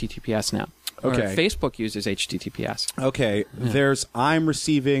uses HTTPS now. Okay. Or Facebook uses HTTPS. Okay, I'm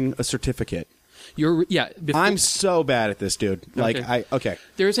receiving a certificate. I'm so bad at this, dude.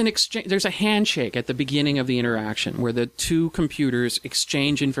 There's an exchange. There's a handshake at the beginning of the interaction where the two computers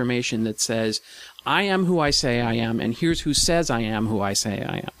exchange information that says, "I am who I say I am, and here's who says I am who I say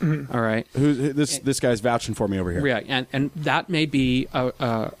I am." Mm-hmm. All right. This guy's vouching for me over here. Yeah, and that may be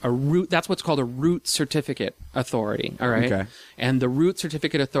a root. That's what's called a root certificate authority. All right. Okay. And the root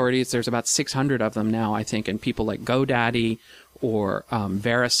certificate authorities, there's about 600 of them now, I think, and people like GoDaddy or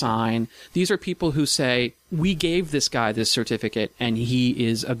VeriSign. These are people who say, we gave this guy this certificate, and he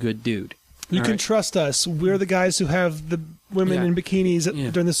is a good dude. You can trust us. We're the guys who have the women in bikinis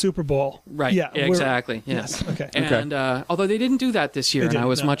during the Super Bowl. Right. Yeah. Exactly. Yes. Okay. And although they didn't do that this year, and I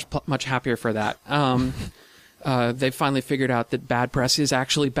was much happier for that. They finally figured out that bad press is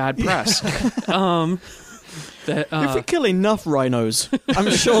actually bad press. If we kill enough rhinos,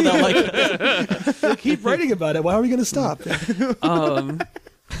 I'm sure they'll like it. They keep writing about it. Why are we going to stop?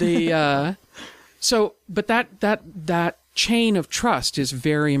 But that chain of trust is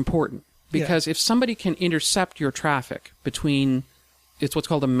very important because if somebody can intercept your traffic between, it's what's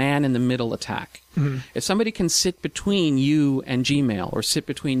called a man-in-the-middle attack. Mm-hmm. If somebody can sit between you and Gmail or sit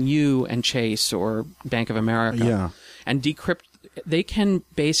between you and Chase or Bank of America and decrypt, they can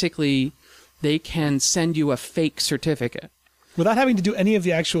send you a fake certificate without having to do any of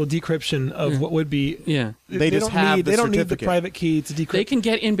the actual decryption of what would be. Yeah, they don't need the private key to decrypt. They can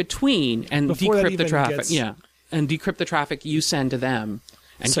get in between and decrypt the traffic. And decrypt the traffic you send to them.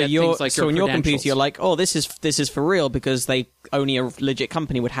 And so get things like in your computer, you're like, oh, this is for real because only a legit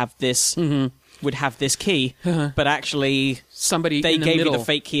company would have this. Mm-hmm. Would have this key, but actually they gave you the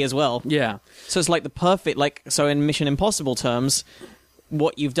fake key as well. Yeah, so it's like the perfect so in Mission Impossible terms.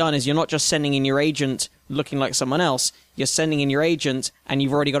 What you've done is you're not just sending in your agent looking like someone else, you're sending in your agent, and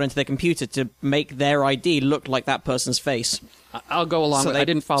you've already got into their computer to make their ID look like that person's face. I'll go along with it. I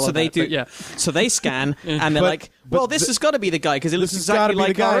didn't follow so that. They do, yeah. So they scan, and they're like, well, this has got to be the guy, because it looks exactly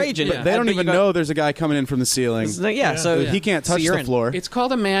like our agent. But they don't even know there's a guy coming in from the ceiling. So he can't touch the floor. It's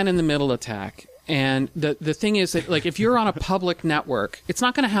called a man-in-the-middle attack. And the thing is that, like, if you're on a public network, it's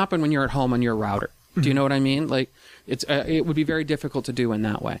not going to happen when you're at home on your router. Do you know what I mean? Like, it would be very difficult to do in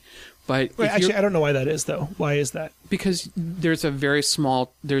that way. But actually, I don't know why that is, though. Why is that? Because there's a very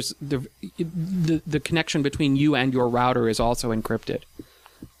small the connection between you and your router is also encrypted.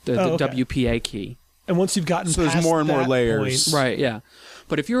 The WPA key. And once you've gotten so there's more and more layers, point, right? Yeah.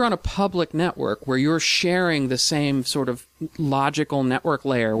 But if you're on a public network where you're sharing the same sort of logical network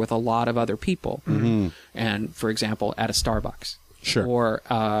layer with a lot of other people, and for example, at a Starbucks, or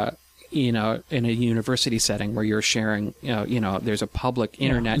in a university setting where you're sharing, there's a public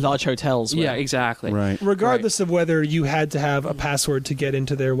internet, large hotels. Yeah, exactly. Right. Regardless of whether you had to have a password to get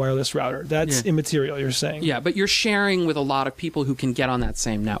into their wireless router, that's immaterial. You're saying. Yeah, but you're sharing with a lot of people who can get on that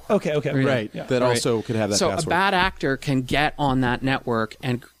same network. Okay. Right. Yeah. That also could have that password. So a bad actor can get on that network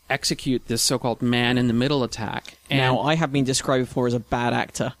and execute this so-called man-in-the-middle attack. And now, I have been described before as a bad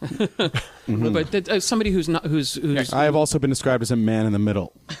actor. But somebody who's not who's I have also been described as a man in the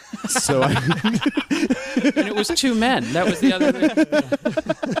middle. So and it was two men. That was the other.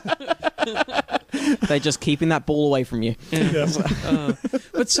 They're just keeping that ball away from you.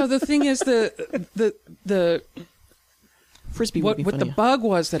 But so the thing is, the Frisbee. What the bug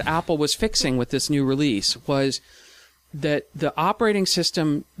was that Apple was fixing with this new release was that the operating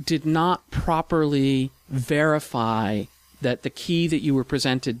system did not properly verify that the key that you were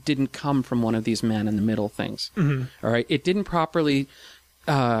presented didn't come from one of these man-in-the-middle things. All right, it didn't properly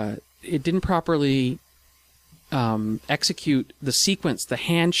execute the sequence, the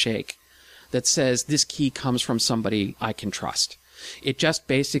handshake that says this key comes from somebody I can trust. It just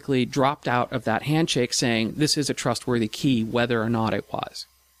basically dropped out of that handshake saying this is a trustworthy key, whether or not it was.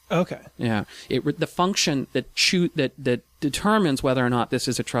 Okay. Yeah. The function that determines whether or not this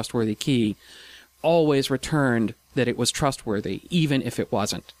is a trustworthy key always returned that it was trustworthy, even if it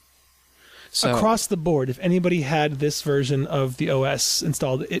wasn't. So, across the board, if anybody had this version of the OS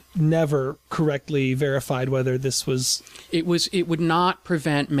installed, it never correctly verified whether this was... It would not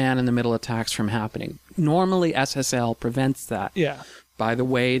prevent man-in-the-middle attacks from happening. Normally, SSL prevents that. Yeah. By the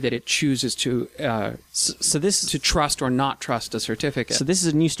way that it chooses to to trust or not trust a certificate. So this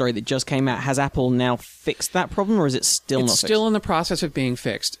is a new story that just came out. Has Apple now fixed that problem, or is it still not fixed? It's still in the process of being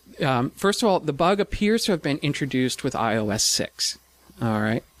fixed. First of all, the bug appears to have been introduced with iOS 6. All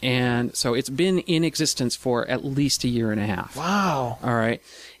right. And so it's been in existence for at least a year and a half. Wow. All right.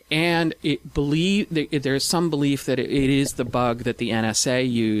 And there's some belief that it is the bug that the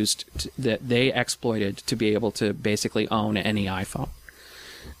NSA used, that they exploited to be able to basically own any iPhone.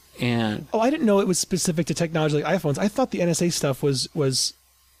 And I didn't know it was specific to technology like iPhones. I thought the NSA stuff was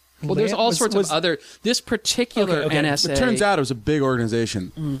well, there's all sorts of other. This particular NSA. It turns out it was a big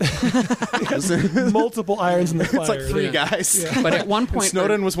organization. Multiple irons in the fire. It's like three guys. Yeah. But at one point,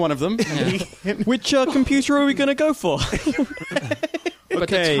 Snowden was one of them. Yeah. Which computer are we going to go for? But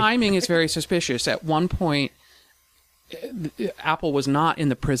the timing is very suspicious. At one point, Apple was not in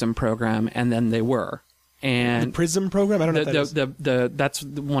the PRISM program, and then they were. And the PRISM program? I don't know what that is. That's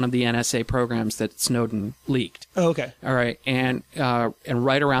one of the NSA programs that Snowden leaked. Oh, okay. All right. And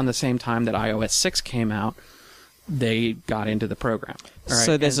right around the same time that iOS 6 came out, they got into the program. All right?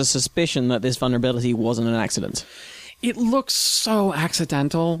 So there's a suspicion that this vulnerability wasn't an accident. It looks so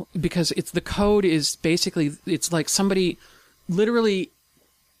accidental because the code is basically, it's like somebody literally,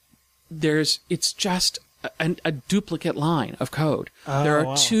 it's just a duplicate line of code. There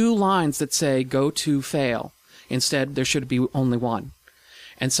are two lines that say go to fail. Instead, there should be only one.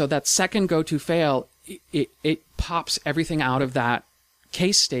 And so that second go to fail, it pops everything out of that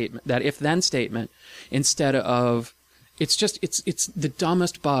case statement, that if then statement, instead of, it's the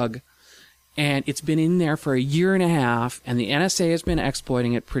dumbest bug. And it's been in there for a year and a half, and the NSA has been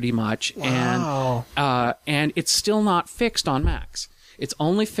exploiting it pretty much. Wow. And it's still not fixed on Macs. It's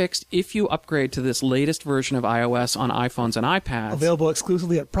only fixed if you upgrade to this latest version of iOS on iPhones and iPads. Available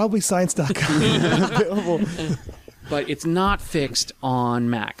exclusively at probablyscience.com. Available. But it's not fixed on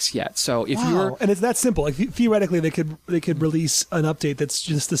Macs yet. So if and it's that simple. Like, theoretically, they could release an update that's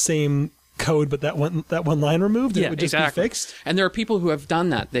just the same code, but that one line removed, and it would just be fixed. And there are people who have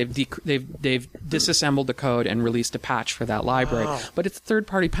done that. They've disassembled the code and released a patch for that library. But it's a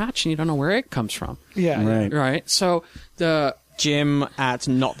third-party patch, and you don't know where it comes from. Yeah. Right. So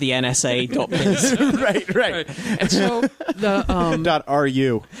Jim@notthensa.biz. right. And so the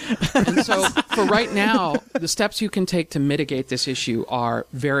 .ru. And so for right now, the steps you can take to mitigate this issue are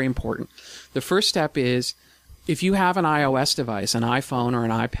very important. The first step is if you have an iOS device, an iPhone or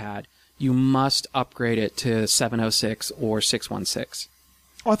an iPad, you must upgrade it to 706 or 616.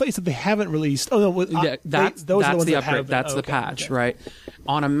 Oh, I thought you said they haven't released. Oh no, that's the ones the that upgrade. have That's the patch, right?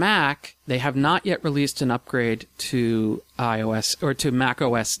 On a Mac, they have not yet released an upgrade to iOS or to Mac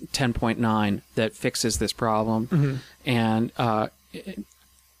OS 10.9 that fixes this problem. And I'm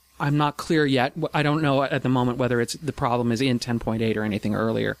not clear yet. I don't know at the moment whether the problem is in 10.8 or anything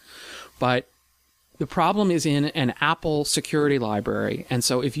earlier, but the problem is in an Apple security library, and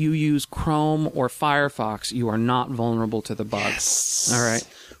so if you use Chrome or Firefox, you are not vulnerable to the bug. Yes. All right,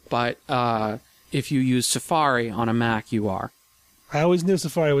 but if you use Safari on a Mac, you are. I always knew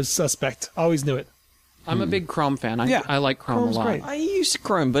Safari was suspect. Always knew it. I'm a big Chrome fan. I like Chrome Chrome's a lot. great. I use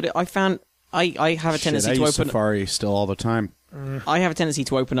Chrome, but I found I have a tendency I to use open Safari still all the time. I have a tendency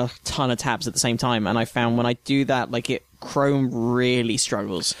to open a ton of tabs at the same time, and I found when I do that, Chrome really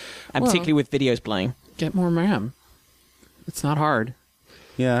struggles, and particularly with videos playing. Get more RAM. It's not hard.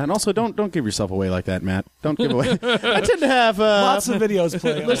 Yeah, and also don't give yourself away like that, Matt. Don't give away. I tend to have lots of videos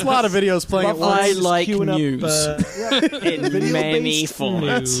playing. There's a lot of videos playing at once. I like news in many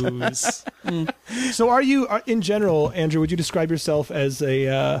formats. So, are you, in general, Andrew? Would you describe yourself as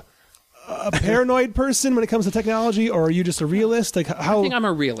a paranoid person when it comes to technology, or are you just a realist? I think I'm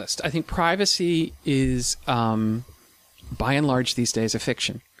a realist. I think privacy is, by and large, these days, a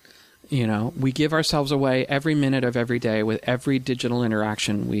fiction. You know, we give ourselves away every minute of every day with every digital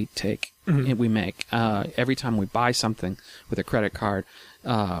interaction we take, we make. Every time we buy something with a credit card,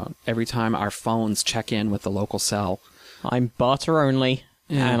 every time our phones check in with the local cell. I'm barter only,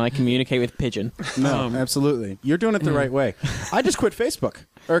 and I communicate with Pigeon. No, absolutely. You're doing it the right way. I just quit Facebook.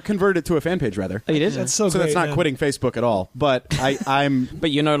 Or converted it to a fan page, rather. Oh, you did? That's so great, that's not quitting Facebook at all. But I'm. But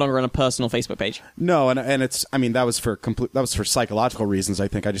you're no longer on a personal Facebook page. No, and it's. I mean, that was for psychological reasons. I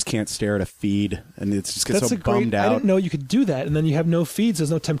think I just can't stare at a feed, and it just gets so bummed out. I didn't know you could do that, and then you have no feeds. There's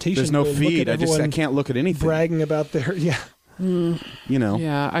no temptation. There's no feed. I can't look at anything. Bragging about their You know.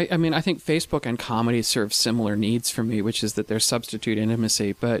 Yeah, I mean, I think Facebook and comedy serve similar needs for me, which is that they're substitute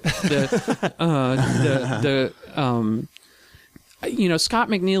intimacy. But Scott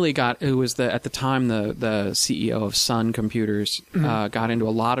McNealy who was at the time the CEO of Sun Computers, got into a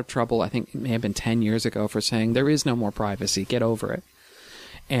lot of trouble. I think it may have been 10 years ago for saying there is no more privacy. Get over it.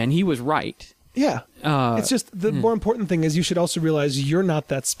 And he was right. Yeah. It's just the more important thing is you should also realize you're not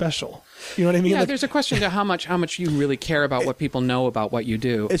that special. You know what I mean? Yeah, there's a question to how much you really care about what people know about what you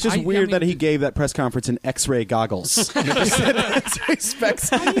do. It's just weird that he gave that press conference in X-ray goggles. X-ray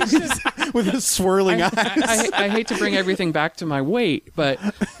specs with his swirling eyes. I hate to bring everything back to my weight, but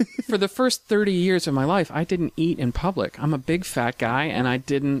for the first 30 years of my life, I didn't eat in public. I'm a big fat guy, and I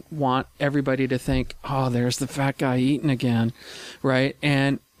didn't want everybody to think, oh, there's the fat guy eating again, right?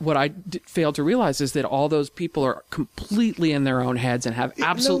 And what I failed to realize is that all those people are completely in their own heads and have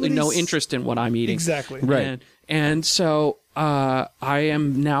absolutely no interest in what I'm eating. Exactly. Right. And so I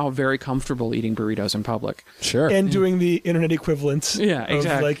am now very comfortable eating burritos in public. Sure. And doing the internet equivalent. Yeah,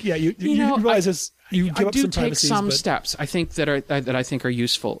 exactly. You realize you give up some take some steps I think that I think are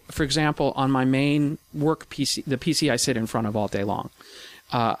useful. For example, on my main work PC, the PC I sit in front of all day long,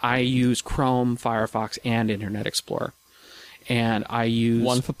 I use Chrome, Firefox, and Internet Explorer. And I use...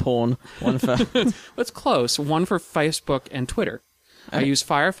 One for porn, one for... It's close. One for Facebook and Twitter. I use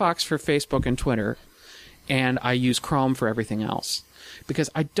Firefox for Facebook and Twitter, and I use Chrome for everything else.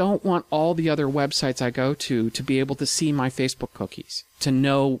 Because I don't want all the other websites I go to be able to see my Facebook cookies. To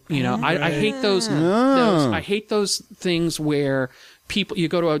know, I hate those I hate those things where you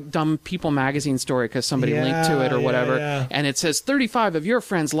go to a dumb People magazine story because somebody linked to it or whatever, and it says 35 of your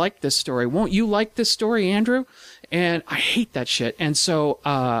friends like this story. Won't you like this story, Andrew? And I hate that shit. And so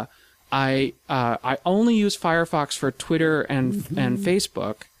I only use Firefox for Twitter and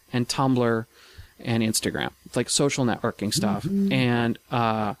Facebook and Tumblr and Instagram. It's like social networking stuff. And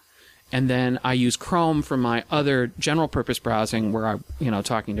then I use Chrome for my other general purpose browsing where I,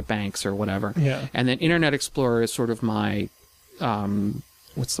 talking to banks or whatever. Yeah. And then Internet Explorer is sort of my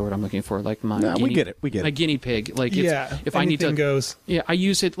what's the word I'm looking for? Like my we get it. My guinea pig. Like if I need to goes. Yeah, I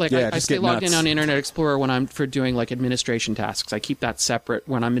use it like I stay logged in on Internet Explorer when I'm for doing like administration tasks. I keep that separate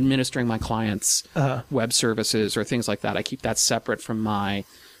when I'm administering my clients' web services or things like that. I keep that separate from my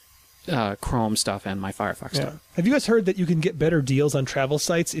Chrome stuff and my Firefox stuff. Have you guys heard that you can get better deals on travel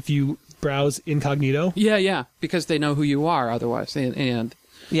sites if you browse incognito? Yeah, because they know who you are otherwise. And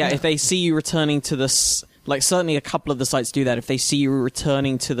if they see you returning to this, Like, certainly a couple of the sites do that. If they see you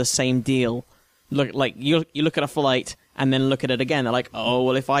returning to the same deal, you look at a flight and then look at it again. They're like, oh,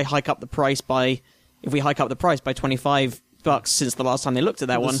 well, if we hike up the price by $25 since the last time they looked at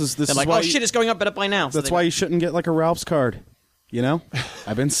that they're like, oh, shit, it's going up, better buy now. That's why you shouldn't get, like, a Ralph's card. You know?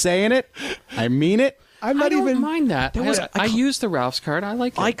 I've been saying it. I mean it. I don't mind that. I use the Ralph's card. I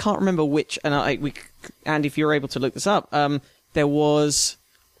like it. I can't remember which, and if you're able to look this up, there was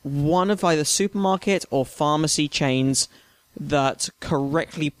one of either supermarket or pharmacy chains that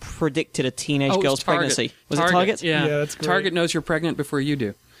correctly predicted a teenage girl's pregnancy. Was it Target? Yeah, that's great. Target knows you're pregnant before you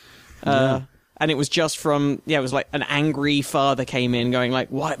do. And it was just from, it was like an angry father came in going like,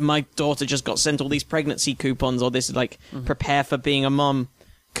 "Why, my daughter just got sent all these pregnancy coupons or this, like, prepare for being a mom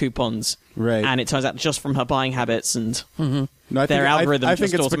coupons." Right. And it turns out just from her buying habits and No, their algorithm. I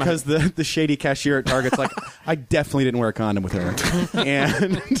think it's because the shady cashier at Target's like, I definitely didn't wear a condom with her,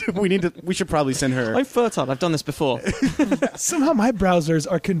 and we should probably send her. I'm fertile. I've done this before. Somehow my browsers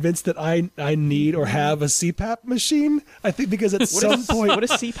are convinced that I need or have a CPAP machine. I think because at some point, what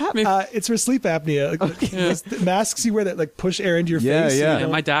is CPAP? It's for sleep apnea. It's the masks you wear that like push air into your face. Yeah. You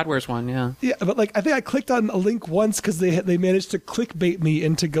know? My dad wears one. Yeah. Yeah, but like I think I clicked on a link once because they managed to clickbait me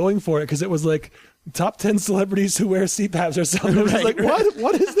into going for it because it was like top 10 celebrities who wear CPAPs or something. I was like,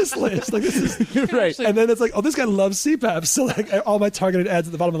 what is this list? Like, this is right. And then it's like, oh, this guy loves CPAPs. So like all my targeted ads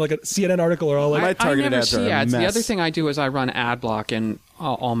at the bottom of like a CNN article are all like, my targeted I never ads see are ads. a mess. The other thing I do is I run ad block in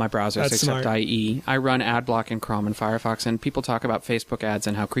all my browsers That's except smart. IE. I run ad block in Chrome and Firefox, and people talk about Facebook ads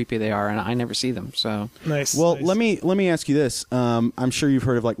and how creepy they are, and I never see them. So nice. Well, nice. let me ask you this. I'm sure you've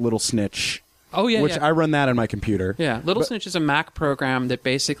heard of like Little Snitch. Oh, yeah, which yeah. I run that on my computer. Yeah, Little Snitch is a Mac program that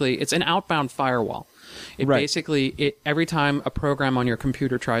basically, it's an outbound firewall. It Right. basically, every time a program on your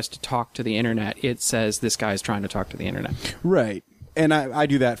computer tries to talk to the internet, it says this guy's trying to talk to the internet. Right. And I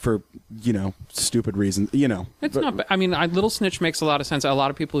do that for, stupid reasons, It's not bad. I mean, Little Snitch makes a lot of sense. A lot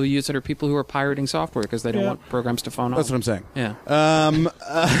of people who use it are people who are pirating software because they don't want programs to phone on. That's what I'm saying. Yeah.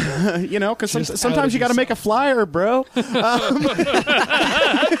 Because sometimes you got to make a flyer, bro. You know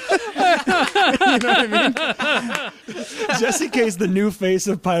what I mean? Jesse K's the new face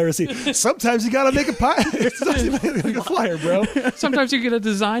of piracy. Sometimes you gotta make a flyer, bro. Sometimes you got to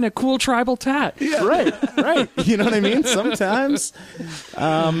design a cool tribal tat. Yeah. Right. You know what I mean? Sometimes.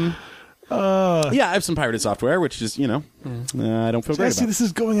 I have some pirated software, which is, I don't feel great Jesse, about. this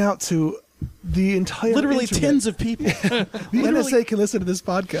is going out to the entire Literally internet. tens of people. The NSA can listen to this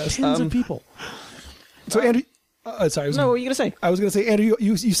podcast. Tens of people. So, Andrew... sorry. No, what were you going to say? I was going to say, Andrew,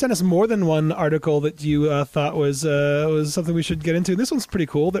 you sent us more than one article that you thought was something we should get into. This one's pretty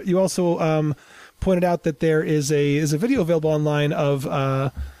cool. That you also pointed out that there is a video available online of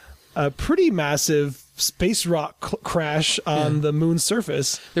a pretty massive space rock crash on the moon's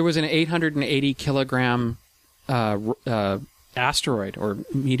surface. There was an 880 kilogram asteroid or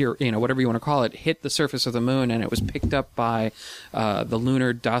meteor, whatever you want to call it, hit the surface of the moon, and it was picked up by the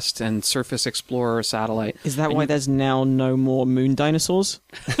Lunar Dust and Surface Explorer satellite. Is that why there's now no more moon dinosaurs?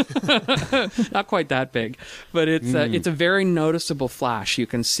 Not quite that big, but it's a very noticeable flash. You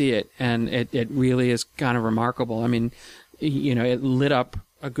can see it, and it really is kind of remarkable. I mean, it lit up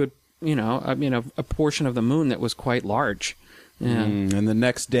a good, a portion of the moon that was quite large. Yeah. And the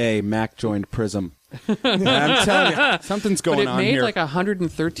next day, Mac joined Prism. I'm telling you, something's going on here. But it made like a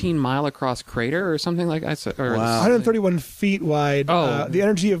 113 mile across crater or something like that. Wow. 131 feet wide. Oh. The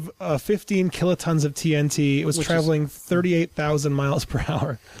energy of 15 kilotons of TNT. It was traveling 38,000 miles per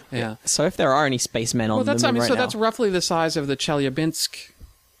hour. Yeah. So if there are any spacemen on the moon right now... that's roughly the size of the Chelyabinsk,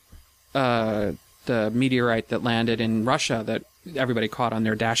 the meteorite that landed in Russia that everybody caught on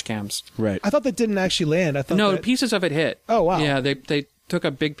their dash cams. Right. I thought that didn't actually land. I thought that... pieces of it hit. Oh, wow. Yeah, they took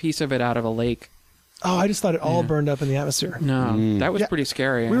a big piece of it out of a lake. Oh, I just thought it all burned up in the atmosphere. No, that was pretty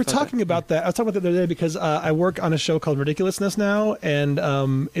scary. We were talking about that. I was talking about that the other day because I work on a show called Ridiculousness now, and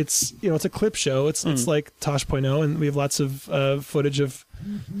it's it's a clip show. It's like Tosh.0, and we have lots of footage of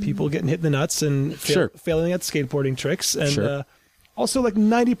people getting hit in the nuts and failing at skateboarding tricks. And also, like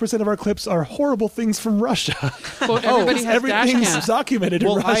 90% of our clips are horrible things from Russia. Well, everybody has everything's dash cams. documented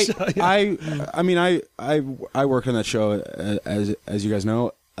in Russia. I work on that show, as you guys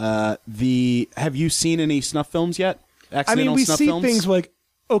know. Have you seen any snuff films yet? Accidental we snuff see films? things like,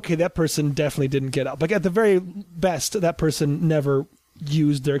 okay, that person definitely didn't get up. Like at the very best, that person never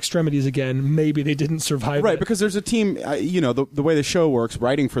used their extremities again. Maybe they didn't survive. Right, because there's a team. The way the show works,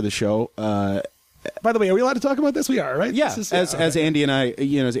 writing for the show. By the way, are we allowed to talk about this? We are, right? Yeah, as Andy and I,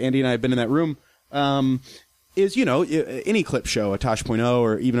 as Andy and I have been in that room. is, any clip show, a Tosh.0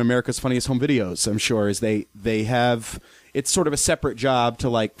 or even America's Funniest Home Videos, I'm sure, is they have, it's sort of a separate job to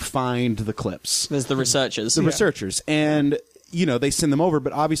like find the clips. There's the researchers. Researchers. And, they send them over,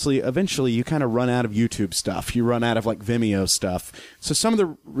 but obviously eventually you kind of run out of YouTube stuff. You run out of like Vimeo stuff. So some of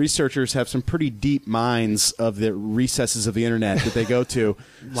the researchers have some pretty deep minds of the recesses of the internet that they go to.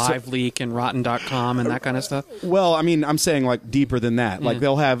 LiveLeak and Rotten.com and that kind of stuff. Well, I mean, I'm saying like deeper than that. Like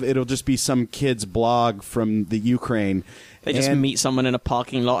it'll just be some kid's blog from the Ukraine. They just meet someone in a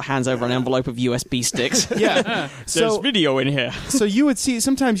parking lot, hands over an envelope of USB sticks. Yeah. There's video in here. So you would see,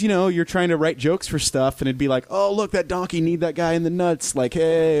 sometimes, you're trying to write jokes for stuff, and it'd be like, oh, look, that donkey kneed that guy in the nuts. Like,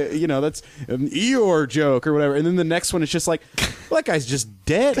 hey, that's an Eeyore joke or whatever. And then the next one is just like, well, that guy's just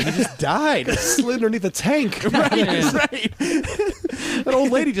dead. He just died. Slid underneath a tank. Right. That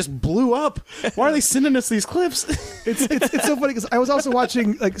old lady just blew up. Why are they sending us these clips? It's so funny because I was also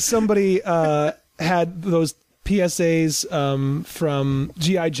watching, like, somebody had those PSAs from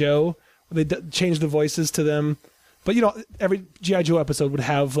G.I. Joe. They changed the voices to them. But, every G.I. Joe episode would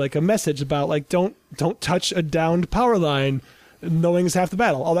have, like, a message about, like, don't touch a downed power line. Knowing is half the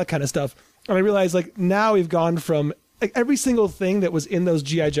battle. All that kind of stuff. And I realized, like, now we've gone from, like, every single thing that was in those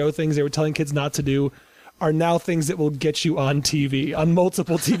G.I. Joe things they were telling kids not to do are now things that will get you on TV, on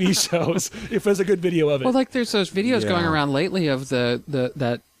multiple TV shows, if there's a good video of it. Well, like, there's those videos going around lately of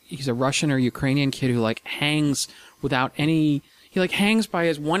that he's a Russian or Ukrainian kid who like hangs without any. He like hangs by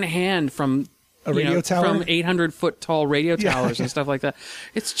his one hand from a radio tower, from 800-foot tall radio towers and stuff like that.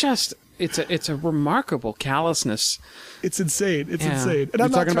 It's just it's a remarkable callousness. It's insane. It's insane. And You're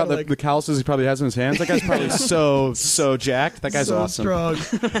talking about the calluses he probably has in his hands. That guy's probably so jacked. That guy's so awesome. Strong.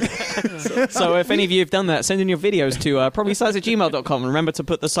 So if any of you have done that, send in your videos to probablyscience@gmail.com and remember to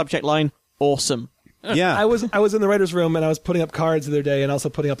put the subject line awesome. Yeah, I was in the writer's room and I was putting up cards the other day and also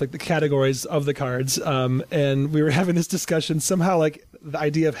putting up like the categories of the cards. And we were having this discussion. Somehow, like the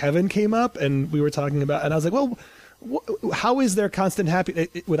idea of heaven came up, and we were talking about. And I was like, well, how is there constant happiness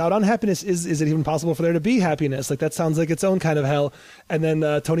without unhappiness? Is it even possible for there to be happiness? Like that sounds like its own kind of hell. And then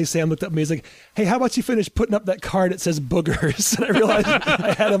Tony Sam looked up at me. He's like, "Hey, how about you finish putting up that card that says boogers?" And I realized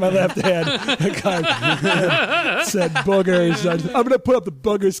I had in my left hand a card that said boogers. I'm going to put up the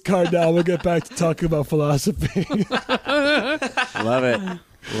boogers card now. We'll get back to talking about philosophy.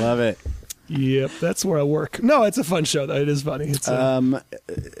 Love it. Yep, that's where I work. No, it's a fun show, though. It is funny. It's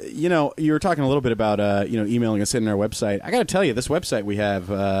you were talking a little bit about emailing us in our website. I got to tell you, this website we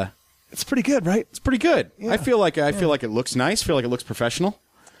have, it's pretty good, right? It's pretty good. Yeah. I feel like it looks nice. I feel like it looks professional.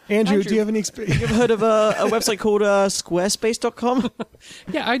 Andrew, do you have any experience? You've heard of a website called squarespace.com?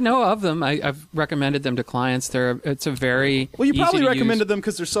 Yeah, I know of them. I've recommended them to clients. It's a very well. You probably recommended use. them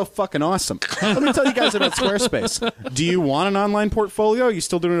because they're so fucking awesome. Let me tell you guys about Squarespace. Do you want an online portfolio? Or are you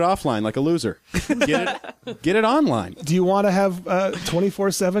still doing it offline like a loser? Get it online. Do you want to have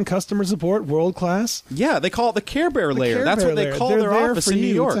 24/7 customer support, world class? Yeah, they call it the Care Bear layer. That's what they call their office in New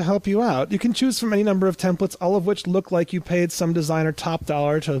York to help you out. You can choose from any number of templates, all of which look like you paid some designer top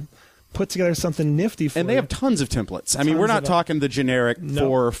dollar to put together something nifty for you. And they have tons of templates. I mean, we're not talking the generic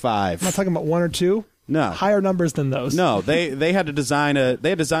 4 or 5. I'm not talking about 1 or 2. No. Higher numbers than those. No, they had to design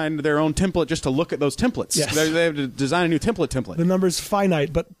their own template just to look at those templates. Yes. They have to design a new template. The number's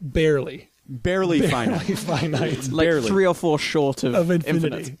finite, but barely. Barely finite. Like barely. 3 or 4 short of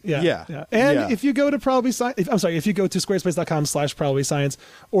infinity. Yeah. And if you go to if you go to squarespace.com/probablyscience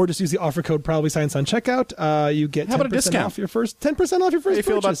or just use the offer code probablyscience on checkout, you get 10% off your first 10% off your first How do you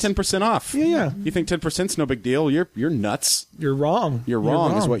feel purchase. about 10% off? Yeah. You think 10%'s no big deal? You're nuts. You're wrong. You're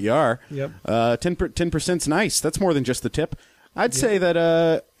wrong is what you are. Yep. 10%'s nice. That's more than just the tip. I'd say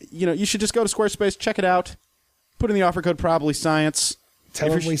that you should just go to Squarespace, check it out, put in the offer code probablyscience. Tell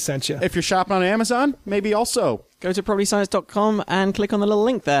them we sent you. If you're shopping on Amazon, maybe also go to probablyscience.com and click on the little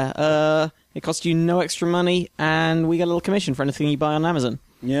link there. It costs you no extra money, and we get a little commission for anything you buy on Amazon.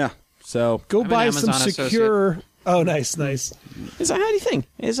 Yeah. So go buy some secure. Associate. Oh, nice. Is that a handy thing?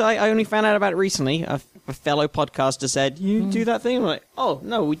 I only found out about it recently. A fellow podcaster said, "You do that thing?" I'm like, "Oh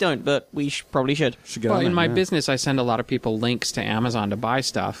no, we don't, but we probably should." Well, in my business, I send a lot of people links to Amazon to buy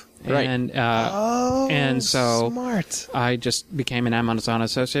stuff. Right. And so smart. I just became an Amazon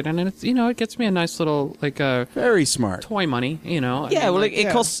associate, and it's it gets me a nice little very smart toy money.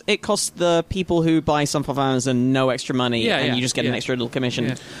 It costs the people who buy stuff off Amazon no extra money, and you just get an extra little commission.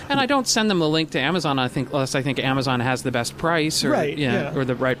 Yeah. And I don't send them the link to Amazon. Unless I think Amazon has the best price or or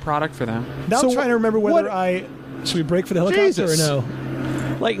the right product for them. Now I'm trying to remember whether should we break for the helicopter or no?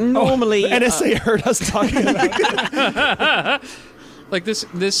 Like normally, the NSA heard us talking about it. Like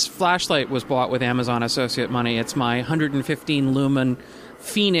this flashlight was bought with Amazon associate money. It's my 115 lumen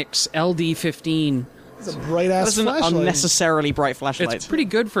Phoenix LD15 It's a bright-ass flashlight. That's an unnecessarily bright flashlight. It's pretty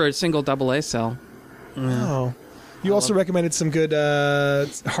good for a single AA cell. Oh. You also recommended some good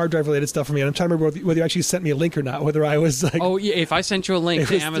hard drive related stuff for me, and I'm trying to remember whether you actually sent me a link or not. Whether I was like, oh yeah, if I sent you a link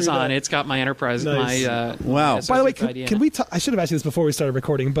to Amazon, it's got my enterprise. Nice. Wow. By the way, can we? I should have asked you this before we started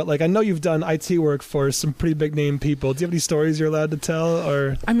recording, but like I know you've done IT work for some pretty big name people. Do you have any stories you're allowed to tell?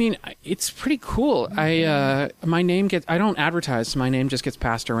 Or I mean, it's pretty cool. My name gets. I don't advertise, so my name just gets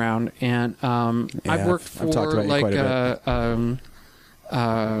passed around, and I've worked for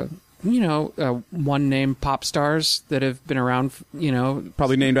one-name pop stars that have been around,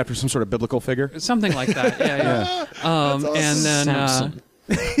 probably named after some sort of biblical figure. Something like that, yeah. Awesome.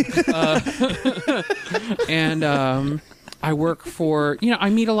 And then, I work for,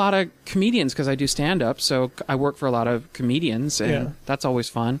 I meet a lot of comedians because I do stand-up, so I work for a lot of comedians, and that's always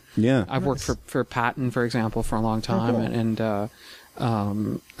fun. Yeah. I've worked for Patton, for example, for a long time,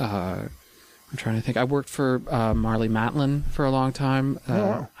 I'm trying to think. I worked for Marlee Matlin for a long time.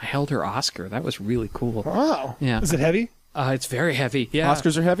 I held her Oscar. That was really cool. Wow. Yeah. Is it heavy? It's very heavy. Yeah.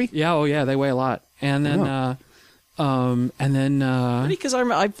 Oscars are heavy? Yeah. Oh, yeah. They weigh a lot. And then, really, because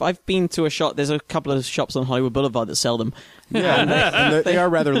I've been to a shop. There's a couple of shops on Hollywood Boulevard that sell them. Yeah, and they are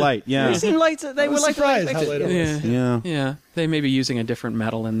rather light. Yeah. They seem light. They were like surprised how light it was. Yeah. They may be using a different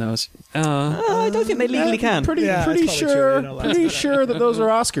metal in those. I don't think they legally can. Pretty sure that those are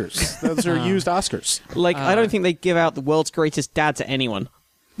Oscars. Those are used Oscars. Like, I don't think they give out the world's greatest dad to anyone.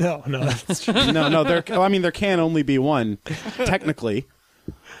 No, that's true. No. There can only be one, technically.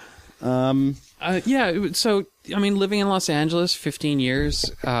 So I mean, living in Los Angeles, 15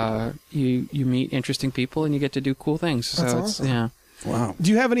 years, you meet interesting people and you get to do cool things. So That's it's awesome. Wow. Do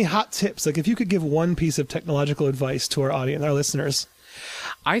you have any hot tips? Like, if you could give one piece of technological advice to our audience, our listeners.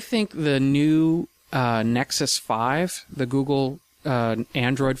 I think the new Nexus 5, the Google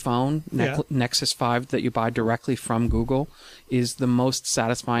Android phone, Nexus 5 that you buy directly from Google, is the most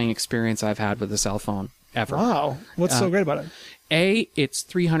satisfying experience I've had with a cell phone ever. Wow. What's so great about it? It's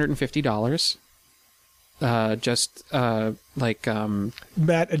 $350.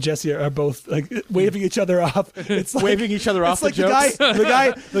 Matt and Jesse are both like waving each other off. It's like, waving each other off. It's like the jokes.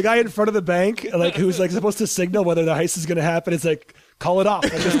 the guy in front of the bank, like who's like supposed to signal whether the heist is going to happen. It's like, call it off.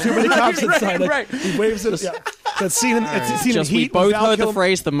 Like, there's too many cops inside. Like, he waves it. Yeah. That's seen in Heat. We both heard the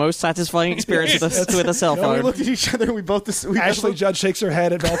phrase "the most satisfying experience with a cell phone." We looked at each other. And Ashley Judd shakes her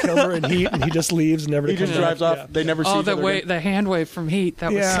head at Val Kilmer in Heat, and he just leaves and never. He just drives off. Yeah. They never see each other again. The hand wave from Heat.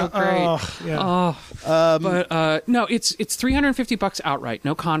 That was so great. No, it's $350 outright.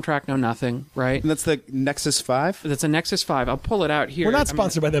 No contract, no nothing. Right. And that's the Nexus 5. That's a Nexus 5. I'll pull it out here. We're not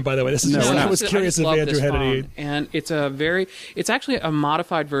sponsored by them, by the way. This is I was curious if Andrew had any. And it's actually a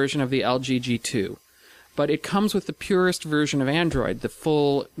modified version of the LG G2. But it comes with the purest version of Android, the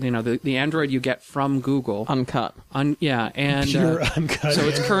full, the Android you get from Google, uncut. And pure uncut. So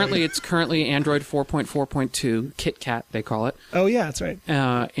it's currently Android 4.4.2 KitKat they call it. Oh yeah, that's right.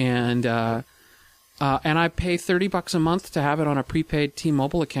 And I pay $30 a month to have it on a prepaid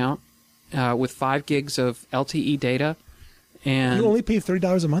T-Mobile account with 5 gigs of LTE data. And you only pay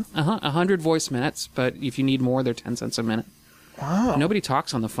 $30 a month? 100 voice minutes, but if you need more, they're 10 cents a minute. Wow. Nobody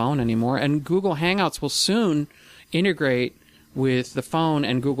talks on the phone anymore, and Google Hangouts will soon integrate with the phone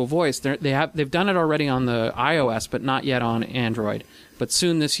and Google Voice. They've done it already on the iOS, but not yet on Android. But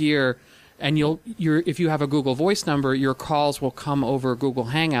soon this year, and if you have a Google Voice number, your calls will come over Google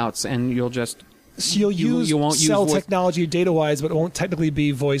Hangouts, and you'll just you won't use cell technology data-wise, but it won't technically be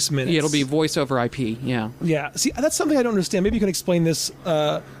voice minutes. Yeah, it'll be voice over IP. Yeah. Yeah. See, that's something I don't understand. Maybe you can explain this.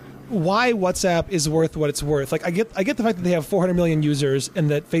 Why WhatsApp is worth what it's worth. Like I get the fact that they have 400 million users and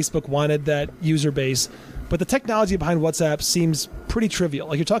that Facebook wanted that user base, but the technology behind WhatsApp seems pretty trivial.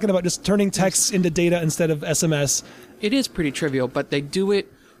 Like you're talking about just turning texts into data instead of SMS. It is pretty trivial, but they do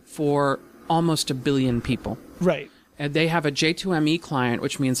it for almost 1 billion people. Right. And they have a J2ME client,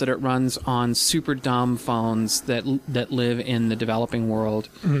 which means that it runs on super dumb phones that live in the developing world.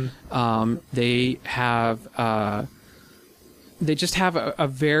 Mm-hmm. They have. They just have a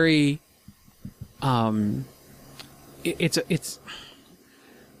very, it's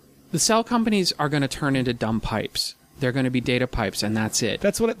the cell companies are going to turn into dumb pipes. They're going to be data pipes, and that's it.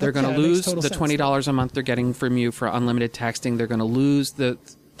 That's what they're going to lose the $20 a month they're getting from you for unlimited texting. They're going to lose the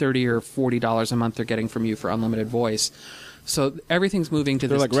 $30 or $40 a month they're getting from you for unlimited voice. So everything's moving to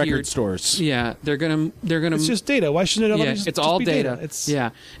they're this like tiered, record stores. Yeah, they're gonna. It's just data. Why shouldn't it? It's all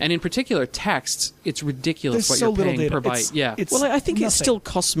data. And in particular, texts. It's ridiculous what you're paying per byte. I think it still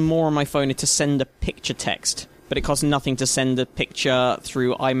costs more on my phone to send a picture text, but it costs nothing to send a picture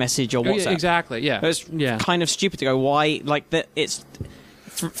through iMessage or WhatsApp. Exactly. Yeah. It's kind of stupid to go. Why? Like that? It's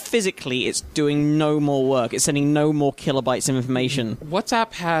physically, it's doing no more work. It's sending no more kilobytes of information.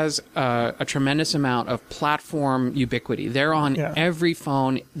 WhatsApp has a tremendous amount of platform ubiquity. They're on every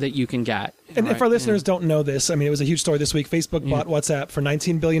phone that you can get. And if our listeners don't know this, I mean, it was a huge story this week. Facebook bought WhatsApp for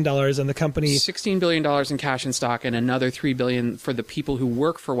 $19 billion, and the company... $16 billion in cash and stock, and another $3 billion for the people who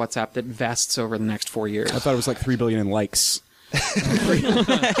work for WhatsApp that vests over the next 4 years. I thought it was like $3 billion in likes.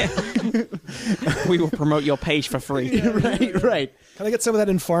 We will promote your page for free. Right. Can I get some of that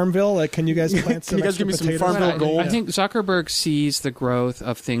in Farmville? Like, can you guys plant some? Can you guys give me some Farmville gold? I think Zuckerberg sees the growth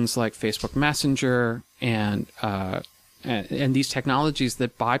of things like Facebook Messenger and these technologies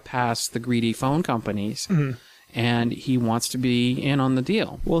that bypass the greedy phone companies, and he wants to be in on the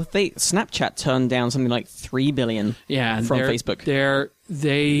deal. Well, Snapchat turned down something like $3 billion from Facebook.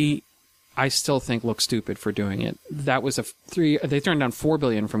 I still think look stupid for doing it. That was they turned down $4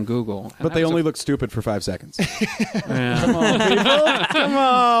 billion from Google, but they only look stupid for 5 seconds. Come on, people! Come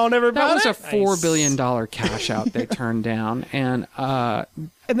on, everybody! That was a $4 billion cash out they turned down, and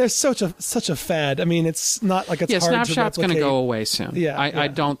there's such a fad. I mean, it's not like it's hard to replicate. Snapchat's going to go away soon. Yeah, I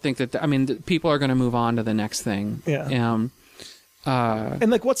don't think that. I mean, people are going to move on to the next thing. Yeah.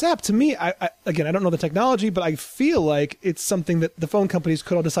 And like WhatsApp, to me, I don't know the technology, but I feel like it's something that the phone companies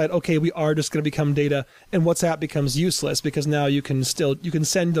could all decide, okay, we are just going to become data, and WhatsApp becomes useless because now you can send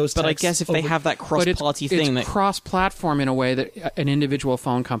those texts. But I guess if they have that cross-party thing... It's cross-platform in a way that an individual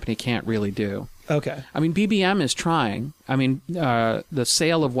phone company can't really do. Okay. I mean, BBM is trying. I mean, the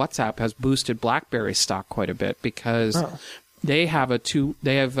sale of WhatsApp has boosted BlackBerry stock quite a bit because... They have about a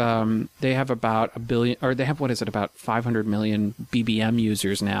billion, or they have, about 500 million BBM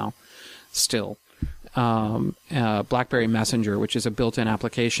users now, still. BlackBerry Messenger, which is a built-in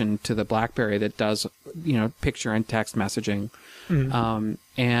application to the BlackBerry that does, picture and text messaging,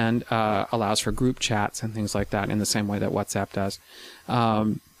 and allows for group chats and things like that in the same way that WhatsApp does.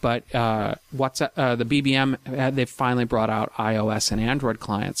 But WhatsApp, the BBM, they've finally brought out iOS and Android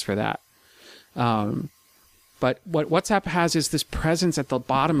clients for that. But what WhatsApp has is this presence at the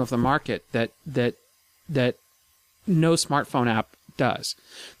bottom of the market that no smartphone app does.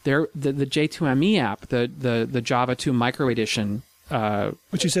 The J2ME app, the Java 2 Micro Edition,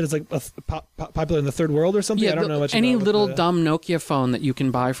 which you said is like popular in the third world or something. Yeah, I don't know much. Any little dumb Nokia phone that you can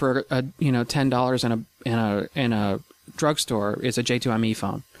buy for $10 in a drugstore is a J2ME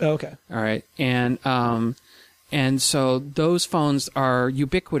phone. Oh, okay. All right, and so those phones are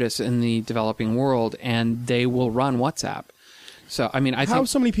ubiquitous in the developing world, and they will run WhatsApp. So, I mean, I think... How have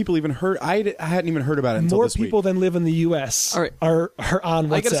so many people even heard... I hadn't even heard about it until this week. More people than live in the U.S. are on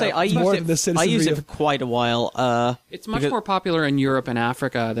WhatsApp. I gotta say, I used it for quite a while. It's much more popular in Europe and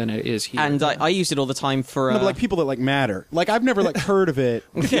Africa than it is here. And I used it all the time for... No, but people that matter. Like, I've never heard of it.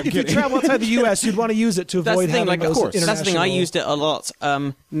 If you travel outside the U.S., you'd want to use it to avoid having those international... That's the thing, I used it a lot.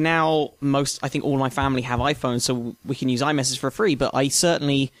 Now, I think all my family have iPhones, so we can use iMessage for free, but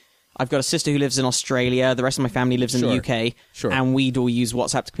I've got a sister who lives in Australia. The rest of my family lives in the UK. Sure. And we'd all use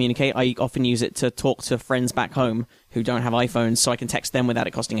WhatsApp to communicate. I often use it to talk to friends back home who don't have iPhones, so I can text them without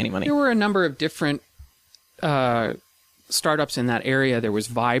it costing any money. There were a number of different startups in that area. There was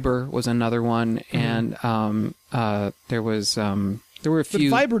Viber was another one, and there were a few.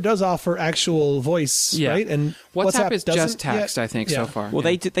 But Viber does offer actual voice, right? And WhatsApp is just text, I think, so far. Well,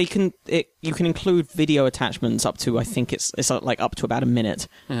 you can include video attachments up to, I think it's like up to about a minute,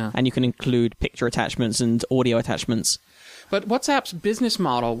 and you can include picture attachments and audio attachments. But WhatsApp's business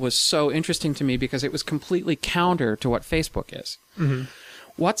model was so interesting to me because it was completely counter to what Facebook is. Mm-hmm.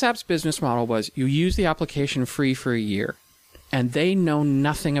 WhatsApp's business model was you use the application free for a year. And they know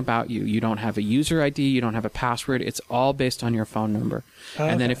nothing about you. You don't have a user ID. You don't have a password. It's all based on your phone number.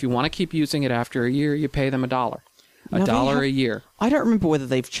 And then if you want to keep using it after a year, you pay them $1. $1 a year. I don't remember whether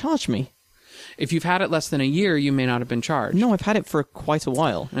they've charged me. If you've had it less than a year, you may not have been charged. No, I've had it for quite a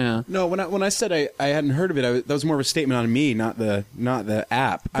while. Yeah. No, when I said I hadn't heard of it, that was more of a statement on me, not the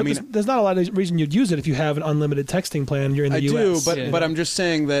app. But there's not a lot of reason you'd use it if you have an unlimited texting plan. You're in the US. I do, but I'm just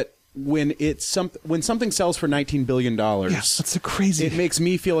saying that. When something sells for $19 billion, that's so crazy. It makes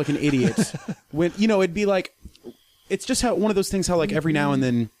me feel like an idiot. When it'd be like, it's just how one of those things how every now and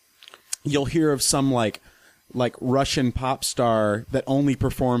then you'll hear of some like Russian pop star that only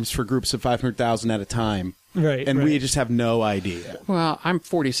performs for groups of 500,000 at a time. Right. And we just have no idea. Well, I'm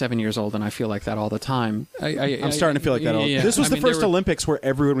 47 years old and I feel like that all the time. I'm starting to feel like that all the time. This was the first Olympics where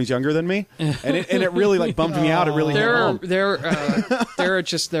everyone was younger than me. And it really bummed me out. It really there are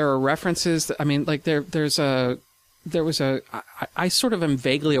references that, there's there was I sort of am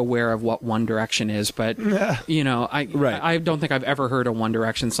vaguely aware of what One Direction is, but I don't think I've ever heard a One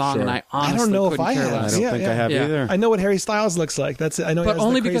Direction song, and I honestly don't know if I have. I don't think I have either. I know what Harry Styles looks like. That's it. I know, but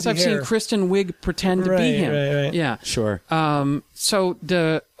only because I've hair. seen Kristen Wiig pretend to be him. Right. Yeah, sure. So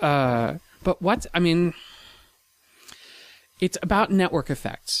but what I mean, it's about network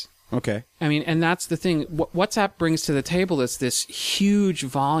effects. Okay. I mean, and that's the thing. What WhatsApp brings to the table is this huge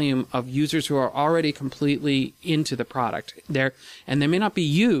volume of users who are already completely into the product. And they may not be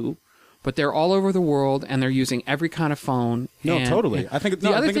you, but they're all over the world, and they're using every kind of phone. No, totally. I think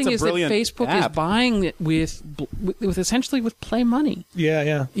the other thing is that Facebook app. is buying it with essentially with Play money.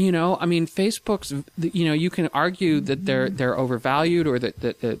 Yeah. I mean, Facebook's. You can argue that they're overvalued, or that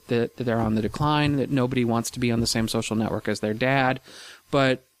they're on the decline. That nobody wants to be on the same social network as their dad,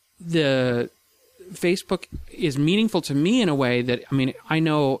 but the Facebook is meaningful to me in a way that, I mean, I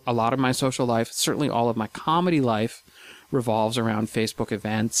know a lot of my social life, certainly all of my comedy life, revolves around Facebook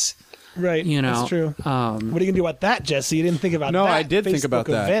events. Right. That's true. What are you going to do about that, Jesse? You didn't think about that. No, I did Facebook think about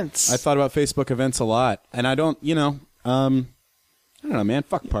that. Events. I thought about Facebook events a lot, and I don't know, man.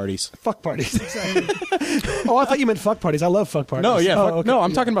 Fuck parties. Fuck parties. Exactly. Oh, I thought you meant fuck parties. I love fuck parties. No, yeah. Okay. No,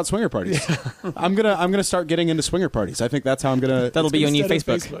 I'm talking about swinger parties. Yeah. I'm gonna start getting into swinger parties. I think that's how I'm gonna. That'll be your new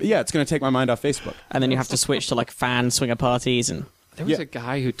Facebook. Yeah, it's gonna take my mind off Facebook. And then you have to switch to like fan swinger parties and. There was a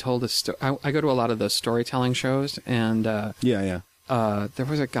guy who told a story. I go to a lot of those storytelling shows, and there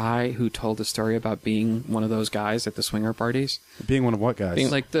was a guy who told a story about being one of those guys at the swinger parties. Being one of what guys?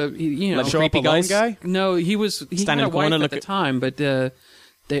 Being like the like creepy guy. No, he Standing had a wife corner, at the time, but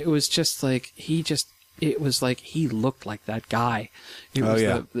it was just like it was like he looked like that guy. It was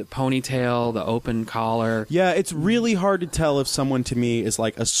the ponytail, the open collar. Yeah, it's really hard to tell if someone to me is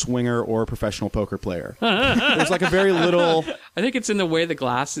like a swinger or a professional poker player. There's like a very little. I think it's in the way the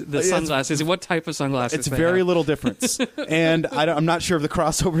sunglasses. What type of sunglasses? It's very little difference, and I'm not sure of the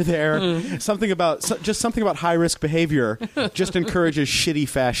crossover there. Something about high risk behavior just encourages shitty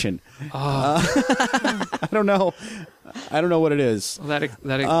fashion. I don't know. I don't know what it is.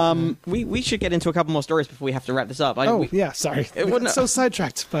 We should get into a couple more stories before we have to wrap this up. Sorry. So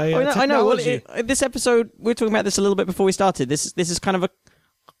sidetracked by technology. I know. Well, this episode, we were talking about this a little bit before we started. This is kind of a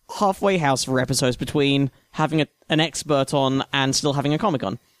halfway house for episodes between having an expert on and still having a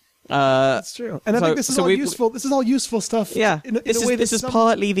Comic-Con. That's true, and I think this is all useful. This is all useful stuff. Yeah, this is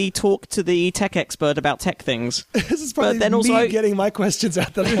partly the talk to the tech expert about tech things. This is partly me getting my questions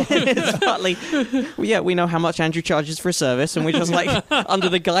out there. It's partly, we know how much Andrew charges for a service, and we're just like under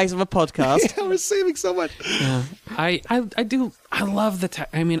the guise of a podcast. Yeah, we're saving so much. Yeah. I do. I love the tech.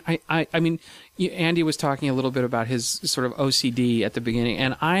 I mean, Andy was talking a little bit about his sort of OCD at the beginning,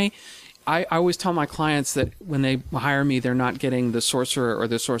 and I always tell my clients that when they hire me, they're not getting the sorcerer or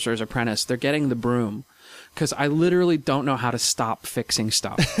the sorcerer's apprentice. They're getting the broom, because I literally don't know how to stop fixing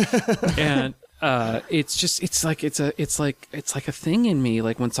stuff. And it's like a thing in me.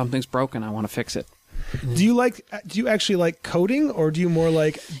 Like when something's broken, I want to fix it. Do you actually like coding, or do you more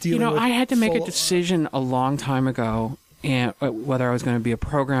like dealing with I had to make a decision a long time ago, and whether I was going to be a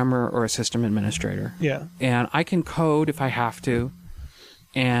programmer or a system administrator. Yeah. And I can code if I have to.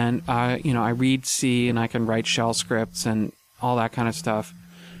 And, I read C, and I can write shell scripts and all that kind of stuff.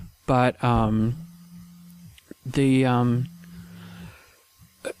 But the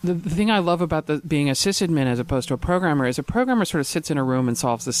thing I love about being a sysadmin as opposed to a programmer is a programmer sort of sits in a room and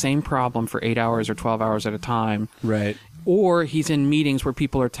solves the same problem for 8 hours or 12 hours at a time. Right. Or he's in meetings where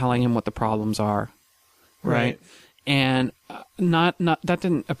people are telling him what the problems are. Right. And not that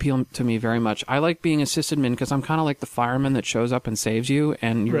didn't appeal to me very much. I like being a sysadmin because I'm kind of like the fireman that shows up and saves you,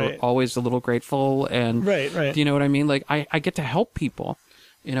 and you're always a little grateful. And do you know what I mean? Like I get to help people,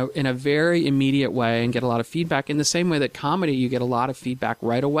 in a very immediate way and get a lot of feedback. In the same way that comedy, you get a lot of feedback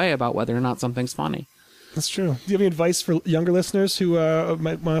right away about whether or not something's funny. That's true. Do you have any advice for younger listeners who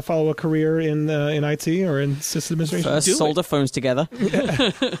might want to follow a career in IT or in system administration? First, solder phones together.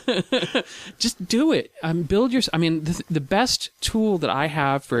 Just do it. Build your. I mean, the best tool that I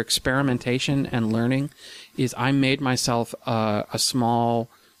have for experimentation and learning is I made myself a small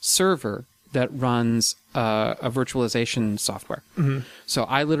server that runs a virtualization software. Mm-hmm. So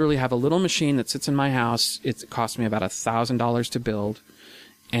I literally have a little machine that sits in my house. It cost me about $1,000 to build.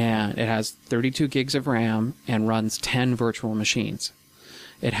 And it has 32 gigs of RAM and runs 10 virtual machines.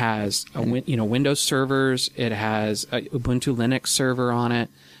 It has Windows servers. It has a Ubuntu Linux server on it.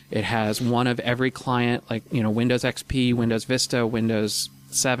 It has one of every client, like Windows XP, Windows Vista, Windows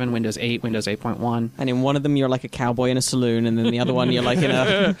 7, Windows 8, Windows 8.1. And in one of them, you're like a cowboy in a saloon, and then the other one, you're like in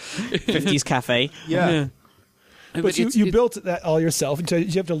a 50s cafe. Yeah. But you built that all yourself, and so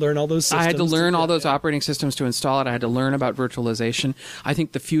you have to learn all those systems. I had to learn all those operating systems to install it. I had to learn about virtualization. I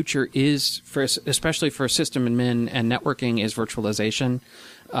think the future is, especially for system admin and networking, is virtualization.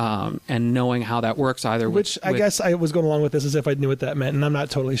 And knowing how that works either Which I guess I was going along with this as if I knew what that meant, and I'm not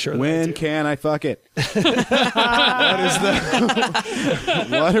totally sure. When can I fuck it? What is the...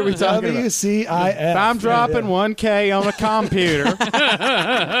 What are we talking about? WCIF. I'm dropping 1K on a computer.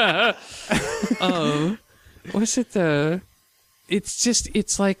 What's it?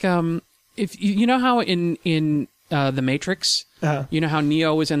 It's like if you know how in The Matrix, you know how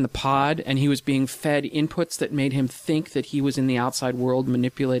Neo was in the pod and he was being fed inputs that made him think that he was in the outside world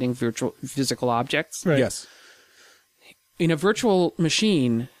manipulating virtual physical objects? Right. Yes. In a virtual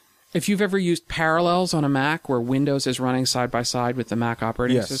machine, if you've ever used Parallels on a Mac where Windows is running side by side with the Mac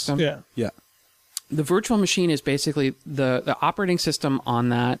operating system, Yeah. the virtual machine is basically the operating system on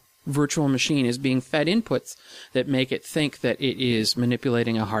that virtual machine is being fed inputs that make it think that it is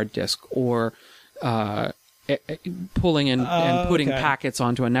manipulating a hard disk or pulling and putting packets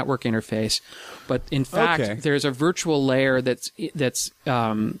onto a network interface, but in fact, there's a virtual layer that's just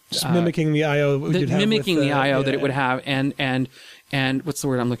mimicking the I/O, the I/O that it would have, and what's the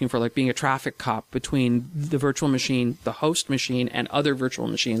word I'm looking for? Like being a traffic cop between the virtual machine, the host machine, and other virtual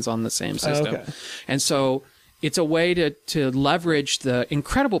machines on the same system. And so it's a way to leverage the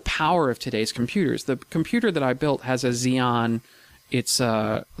incredible power of today's computers. The computer that I built has a Xeon. It's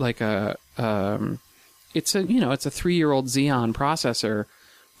it's a 3-year-old Xeon processor,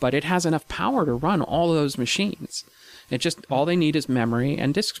 but it has enough power to run all of those machines. All they need is memory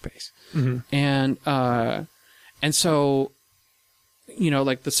and disk space. And so,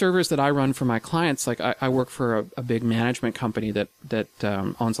 like the servers that I run for my clients, like I work for a big management company that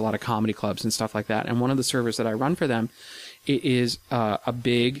owns a lot of comedy clubs and stuff like that. And one of the servers that I run for them, it is a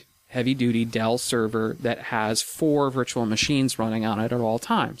big heavy-duty Dell server that has 4 virtual machines running on it at all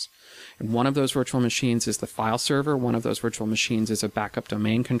times. And one of those virtual machines is the file server. One of those virtual machines is a backup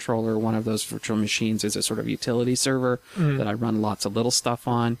domain controller. One of those virtual machines is a sort of utility server that I run lots of little stuff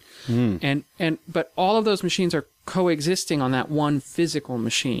on. But all of those machines are coexisting on that one physical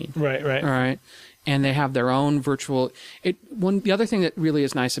machine. Right. All right. And they have their own virtual. The other thing that really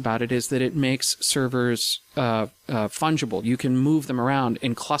is nice about it is that it makes servers fungible. You can move them around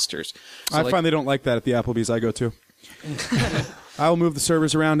in clusters. So I find they don't like that at the Applebee's I go to. I'll move the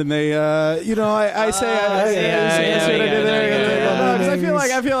servers around, and they, I feel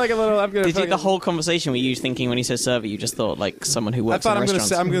like a little. Did you the whole conversation were you thinking when he said server? You just thought like someone who works in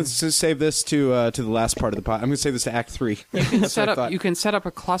restaurants. I'm going to save this to the last part of the pod. I'm going to save this to Act 3. You can set up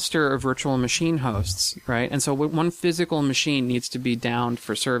a cluster of virtual machine hosts, right? And so one physical machine needs to be downed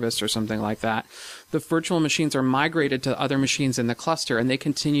for service or something like that. The virtual machines are migrated to other machines in the cluster, and they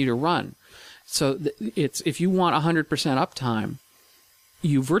continue to run. So if you want 100% uptime,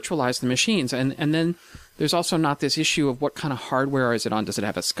 you virtualize the machines, and then there's also not this issue of what kind of hardware is it on. Does it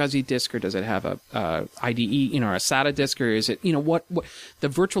have a SCSI disk, or does it have a IDE, or a SATA disk, or is it what the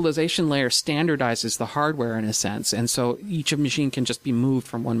virtualization layer standardizes the hardware in a sense, and so each machine can just be moved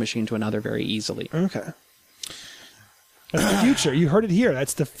from one machine to another very easily. Okay. That's the future. You heard it here.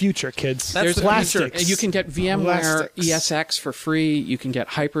 That's the future, kids. There's plastics. You can get VMware ESX for free. You can get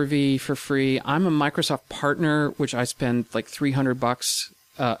Hyper-V for free. I'm a Microsoft partner, which I spend like $300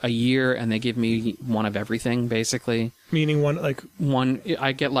 a year, and they give me one of everything, basically. Meaning I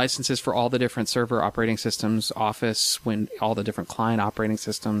get licenses for all the different server operating systems, Office, all the different client operating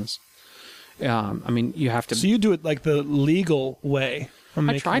systems. You have to. So you do it like the legal way.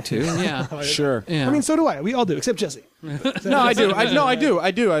 I try to, yeah. Sure. Yeah. I mean, so do I. We all do, except Jesse. No, I do. I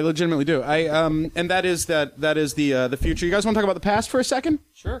do. I legitimately do. And that is the future. You guys want to talk about the past for a second?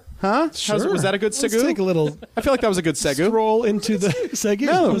 Sure. Huh? Sure. Was that a good segu? Let's take a little. I feel like that was a good segu. Stroll into the segu.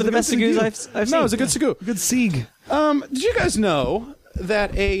 No, one of the best segus I've seen. No, it was a good segu. Good seg. Did you guys know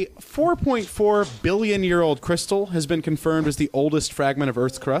that a 4.4 billion-year-old crystal has been confirmed as the oldest fragment of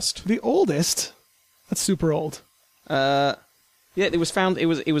Earth's crust? The oldest? That's super old. Yeah, it was found. It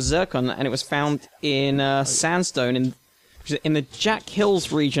was zircon, and it was found in sandstone in the Jack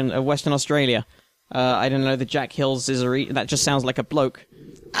Hills region of Western Australia. I don't know. The Jack Hills is that just sounds like a bloke.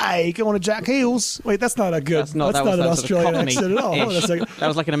 Hey, going to Jack Hills. Wait, that's not a good. That's not an Australian accent at all. That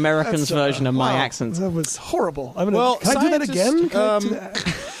was like an American's version of my accent. That was horrible. Can I do that again?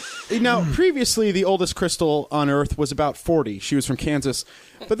 Now, previously, the oldest crystal on Earth was about 40. She was from Kansas,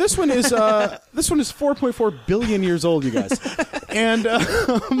 but this one is 4.4 billion years old, you guys. And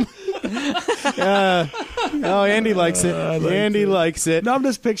Andy likes it. Andy likes it. Now I'm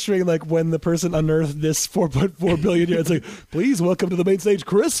just picturing like when the person unearthed this 4.4 billion years. It's like, please welcome to the main stage,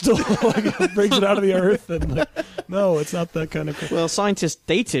 crystal. Like, brings it out of the earth and No, it's not that kind of crystal. Well, scientists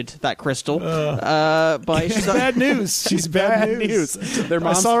dated that crystal by... She's bad news. She's bad news.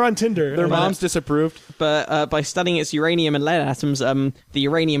 I saw her on Tinder. Their moms disapproved. But by studying its uranium and lead atoms, the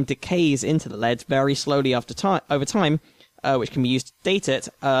uranium decays into the lead very slowly over time, which can be used to date it.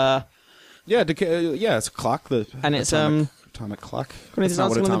 It's a clock. It's atomic clock. According to an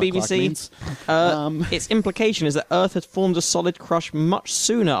article on the BBC, its implication is that Earth had formed a solid crust much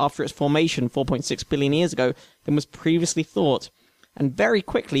sooner after its formation, 4.6 billion years ago, than was previously thought, and very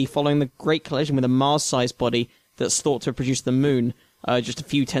quickly following the Great Collision with a Mars-sized body that's thought to have produced the Moon, just a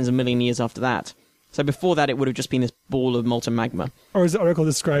few tens of million years after that. So before that, it would have just been this ball of molten magma. Or as the article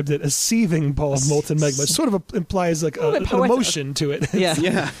described it, a seething ball of molten magma. It sort of implies like an emotion to it.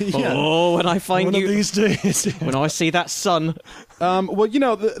 Yeah. Oh, when I find One of these days. When I see that sun. Well,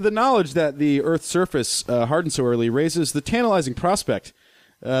 the knowledge that the Earth's surface hardened so early raises the tantalizing prospect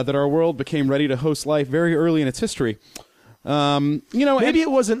that our world became ready to host life very early in its history. Maybe it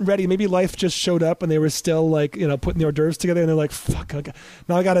wasn't ready. Maybe life just showed up and they were still putting the hors d'oeuvres together, and they're like, "Fuck!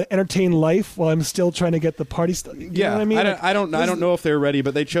 Now I got to entertain life while I'm still trying to get the party stuff." You know what I mean? I don't know if they're ready,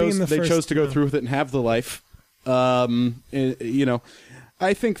 but they chose to go through with it and have the life. I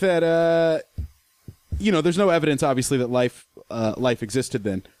think that there's no evidence, obviously, that life existed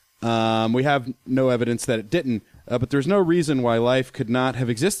then. We have no evidence that it didn't, but there's no reason why life could not have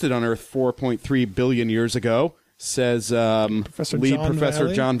existed on Earth 4.3 billion years ago. Says Professor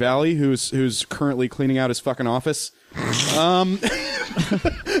John Valley, who's currently cleaning out his fucking office.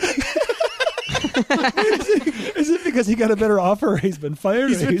 Is it because he got a better offer or he's been fired?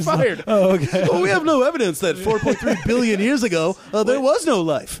 He's been fired. Oh, okay. Well, we have no evidence that 4.3 billion years ago there was no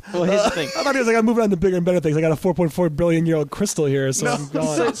life. Well, here's the thing. I thought he was like, I'm moving on to bigger and better things. I got a 4.4 billion year old crystal here, so I'm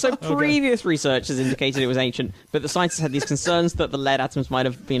gone. So previous research has indicated it was ancient, but the scientists had these concerns that the lead atoms might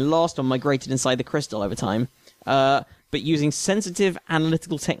have been lost or migrated inside the crystal over time. But using sensitive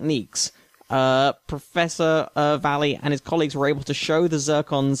analytical techniques, Professor Valley and his colleagues were able to show the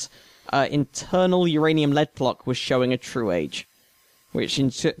zircon's internal uranium-lead clock was showing a true age, which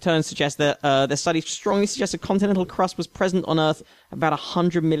in turn suggests that their studies strongly suggest a continental crust was present on Earth about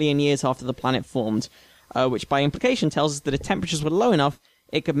 100 million years after the planet formed, which by implication tells us that if temperatures were low enough,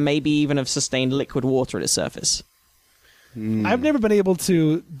 it could maybe even have sustained liquid water at its surface. I've never been able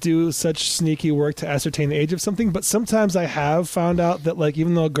to do such sneaky work to ascertain the age of something, but sometimes I have found out that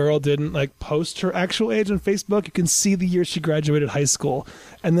even though a girl didn't post her actual age on Facebook, you can see the year she graduated high school,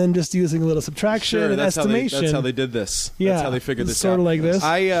 and then just using a little subtraction and estimation. That's how they did this. Yeah, that's how they figured this out. Sort of like this.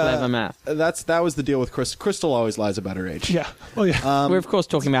 Clever math. That was the deal with Crystal. Crystal always lies about her age. Yeah. Oh yeah. We're of course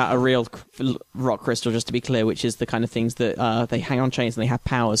talking about a real rock crystal, just to be clear, which is the kind of things that they hang on chains and they have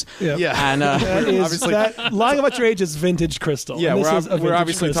powers. Yeah. And obviously lying about your age is vintage crystal. Yeah. We're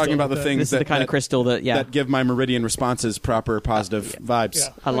obviously talking about the things this is the kind of crystal that give my meridian responses proper positive vibes. Yeah.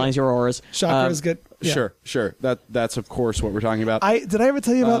 Aligns your auras. Chakras get. Yeah. Sure. That's of course what we're talking about. Did I ever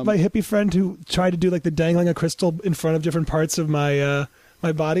tell you about my hippie friend who tried to do the dangling a crystal in front of different parts of my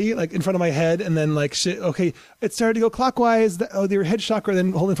my body, in front of my head, and then okay, it started to go clockwise. Their head chakra,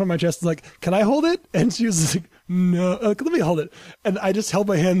 then holding in front of my chest, can I hold it? And she was like, no, let me hold it. And I just held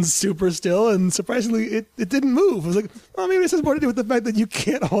my hands super still, and surprisingly, it didn't move. I was like, oh, maybe this has more to do with the fact that you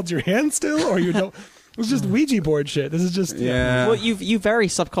can't hold your hand still, or you don't. It was just Ouija board shit. This is just Well, you very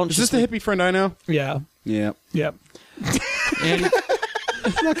subconsciously. Is this the hippie friend I know? Yeah. And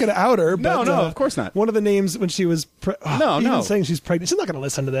I'm not going to out her. But, no, of course not. One of the names when she was saying she's pregnant. She's not going to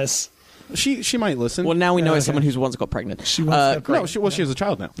listen to this. She might listen. Well, now we know it's someone who's once got pregnant. She wants she has a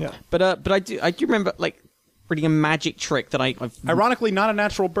child now. Yeah, but I do remember reading a magic trick that I've ironically not a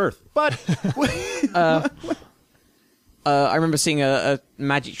natural birth, but I remember seeing a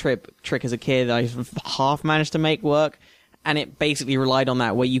magic trick as a kid that I half managed to make work. And it basically relied on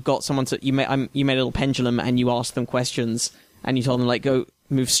that, where you got someone you made a little pendulum and you asked them questions and you told them go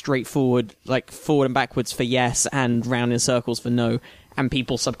move straight forward, forward and backwards for yes and round in circles for no, and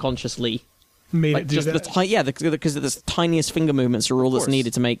people subconsciously made it do that. because the tiniest finger movements are all that's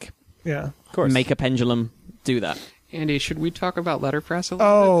needed to make make a pendulum do that. Andy, should we talk about letterpress a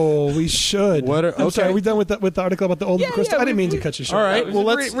little bit? We should. Okay. Are we done with the article about the old crystal? I didn't mean to cut you short. All right. Well,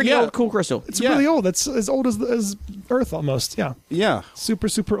 let's really old cool crystal. It's really old. It's as old as Earth almost. Yeah. Yeah. Super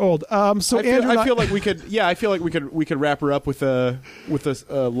super old. So I feel like we could. Yeah, I feel like we could wrap her up with a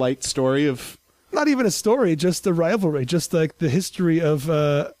light story of not even a story, just the rivalry, just the history of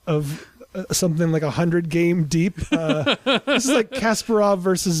something like 100 game deep. This is like Kasparov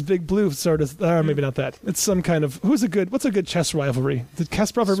versus Big Blue, sort of. Maybe not that. It's some kind of what's a good chess rivalry? Did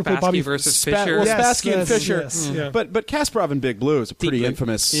Kasparov ever play Bobby versus Fischer? Well, yes, Spassky and Fischer. Yes, yeah. But Kasparov and Big Blue is a pretty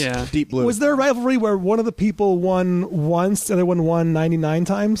infamous Deep Blue. Was there a rivalry where one of the people won once, the other one won 99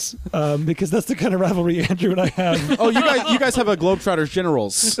 times? Because that's the kind of rivalry Andrew and I have. Oh, you guys have a Globetrotters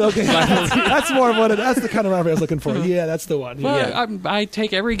Generals. Okay, that's more of what. That's the kind of rivalry I was looking for. Yeah, that's the one. Well, Yeah. I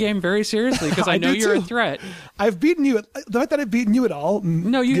take every game very seriously because I know you're a threat. I've beaten you. The fact that I've beaten you at all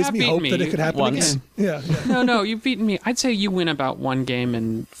you gives have me beaten hope me that it could happen once. again. Yeah. No, you've beaten me. I'd say you win about one game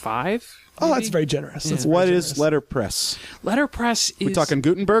in 5. Oh, that's very generous. That's What very is generous. letterpress? Letterpress is... We talking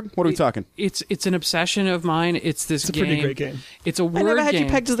Gutenberg? What are we talking? It's an obsession of mine. It's this game. It's a pretty great game. It's a word I never had game. you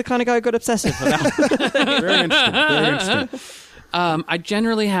pegged as the kind of guy who got obsessive with that. Very interesting. Very interesting. I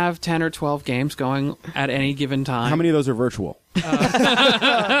generally have 10 or 12 games going at any given time. How many of those are virtual? It's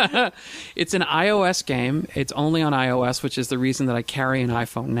an iOS game. It's only on iOS, which is the reason that I carry an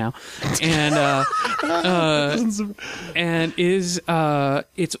iPhone now. And it's a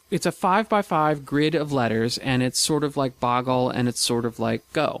 5x5 grid of letters, and it's sort of like Boggle, and it's sort of like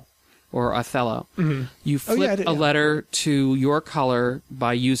Go or Othello. Mm-hmm. You flip a letter to your color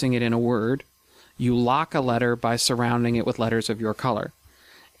by using it in a word. You lock a letter by surrounding it with letters of your color,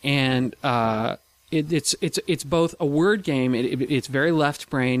 and it's both a word game. It's very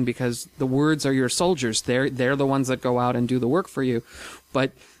left brain because the words are your soldiers. They're the ones that go out and do the work for you,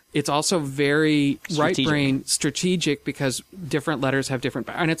 but it's also very right brain strategic because different letters have different.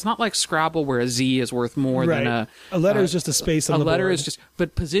 And it's not like Scrabble where a Z is worth more than a letter is just a space on the board. A letter is just,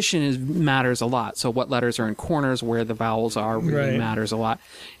 but position matters a lot. So what letters are in corners, where the vowels are, really matters a lot.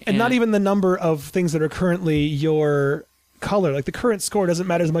 And not even the number of things that are currently your color. Like the current score doesn't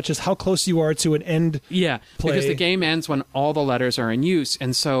matter as much as how close you are to an end play. Because the game ends when all the letters are in use.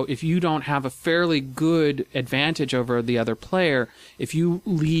 And so if you don't have a fairly good advantage over the other player, if you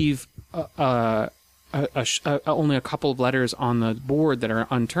leave only a couple of letters on the board that are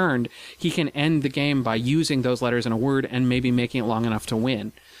unturned, he can end the game by using those letters in a word and maybe making it long enough to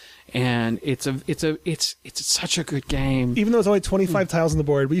win. And it's such a good game. Even though it's only 25 tiles on the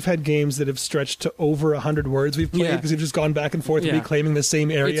board, we've had games that have stretched to over 100 words we've played because we've just gone back and forth reclaiming the same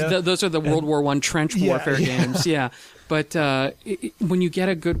area. Those are the World War I trench warfare games. Yeah. But when you get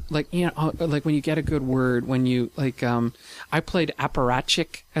a good when you get a good word, when you I played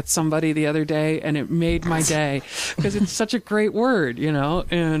apparatchik at somebody the other day, and it made my day because it's such a great word,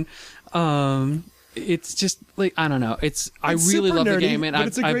 and it's just I don't know. I really love the game, and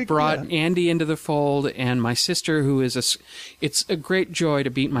I brought Andy into the fold, and my sister, who is it's a great joy to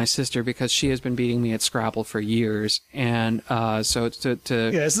beat my sister because she has been beating me at Scrabble for years, and so this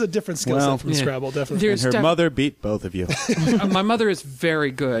is a different skill set from Scrabble, definitely. And her mother beat both of you. My mother is very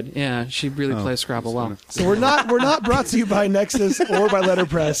good. Yeah, she really plays Scrabble well. So we're not brought to you by Nexus or by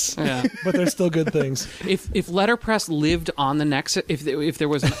Letterpress, but they're still good things. If Letterpress lived on the Nexus, if there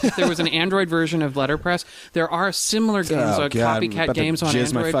was an Android version of Letterpress, there are similar games, copycat games on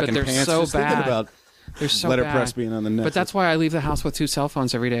Android, but they're so bad. They're so Letterpress being on the Nexus. But that's why I leave the house with 2 cell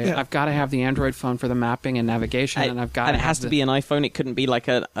phones every day. I've got to have the Android phone for the mapping and navigation, and I've got. And it has to be an iPhone. It couldn't be like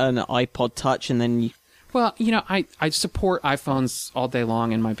an iPod Touch, and then. Well, I support iPhones all day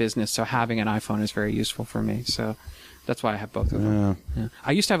long in my business, so having an iPhone is very useful for me. So that's why I have both of them. Yeah.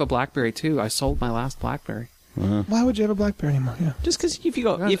 I used to have a BlackBerry too. I sold my last BlackBerry. Why would you have a BlackBerry anymore? Yeah. If you've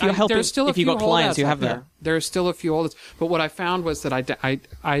got clients who have that. There are still a few old. But what I found was that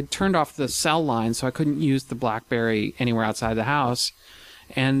I turned off the cell line, so I couldn't use the BlackBerry anywhere outside the house,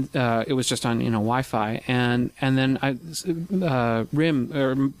 and it was just on Wi-Fi. And then RIM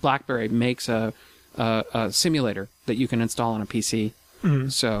or BlackBerry makes a simulator that you can install on a PC. Mm-hmm.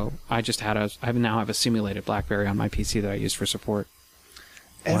 So I now have a simulated BlackBerry on my PC that I use for support.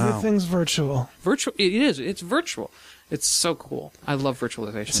 Everything's virtual. Virtual. It is. It's virtual. It's so cool. I love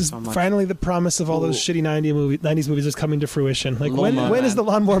virtualization so much. Finally, the promise of all those shitty 90s movies is coming to fruition. Like when is the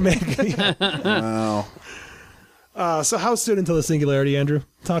Lawnmower Man? Wow. So how soon until the singularity, Andrew?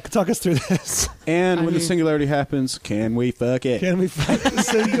 Talk us through this. And when the singularity happens, can we fuck it? Can we fuck the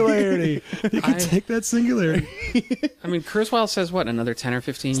singularity? You can take that singularity. I mean, Kurzweil says what, another 10 or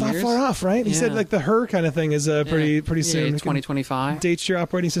 15 years? It's not far off, right? He said like the Her kind of thing is pretty soon. 2025. Date your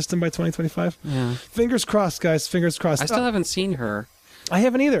operating system by 2025. Yeah. Fingers crossed, guys. Fingers crossed. I still haven't seen Her. I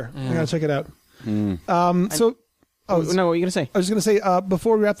haven't either. I gotta check it out. No, what were you going to say? I was going to say,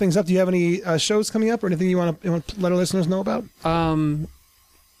 before we wrap things up, do you have any shows coming up or anything you want to let our listeners know about?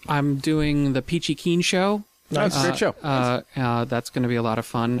 I'm doing the Peachy Keen show. Nice. Great show. That's going to be a lot of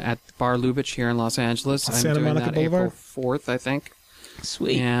fun at Bar Lubitsch here in Los Angeles. I'm Santa doing Monica that Boulevard? April 4th, I think.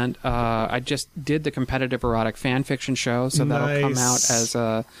 Sweet. And I just did the competitive erotic fan fiction show, so that'll come out as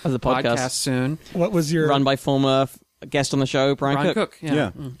a podcast soon. What was your run by former guest on the show, Brian Cook?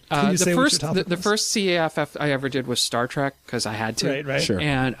 Yeah. The first CAFF I ever did was Star Trek because I had to. Right. Sure.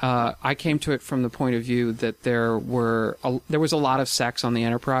 And I came to it from the point of view that there was a lot of sex on the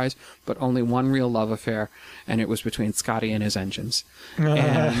Enterprise, but only one real love affair, and it was between Scotty and his engines.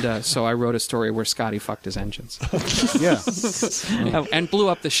 And so I wrote a story where Scotty fucked his engines. Yeah. And blew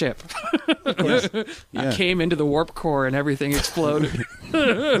up the ship. Yeah. Came into the warp core and everything exploded.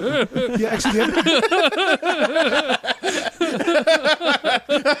 Yeah, actually,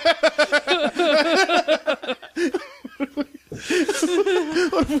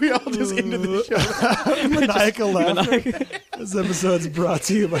 We all just ended the show. Maniacal laughter. This episode's brought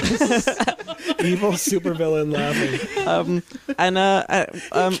to you by evil supervillain laughing. Came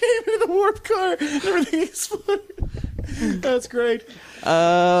into the warp car and everything exploded. That's great.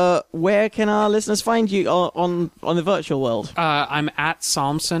 Where can our listeners find you on the virtual world? I'm at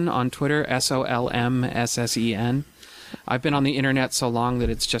Solmssen on Twitter, SOLMSSEN. I've been on the internet so long that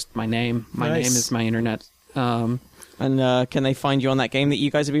it's just my name. My name is my internet. And can they find you on that game that you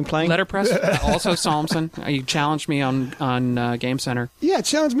guys have been playing? Letterpress, also Solmssen. You challenged me on Game Center. Yeah,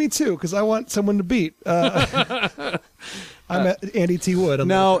 challenge me too, because I want someone to beat. I'm at Andy T. Wood.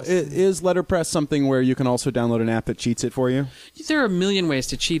 Now, is Letterpress something where you can also download an app that cheats it for you? There are a million ways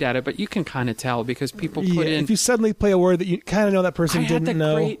to cheat at it, but you can kind of tell because people put in... If you suddenly play a word that you kind of know that person didn't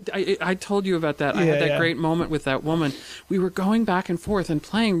know. I told you about that. I had that great moment with that woman. We were going back and forth and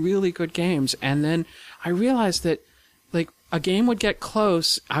playing really good games, and then I realized that a game would get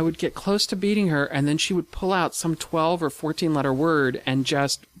close, I would get close to beating her, and then she would pull out some 12 or 14-letter word and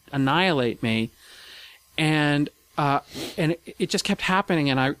just annihilate me. And it just kept happening,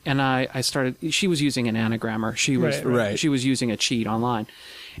 and I started. She was using an anagrammer. She was using a cheat online,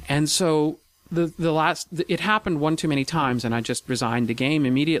 and so it happened one too many times, and I just resigned the game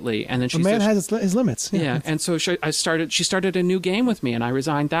immediately. And then a man has his limits. Yeah, and so she started a new game with me, and I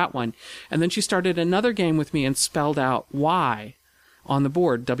resigned that one, and then she started another game with me and spelled out Y on the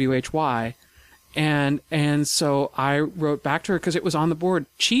board, WHY, and so I wrote back to her because it was on the board,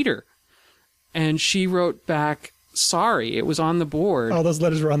 cheater, and she wrote back, sorry, it was on the board. Oh, those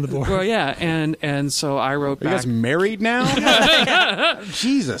letters were on the board. Well, yeah, and so I wrote back. Are you guys married now?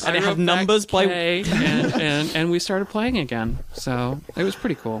 Jesus. And they have numbers by and we started playing again. So it was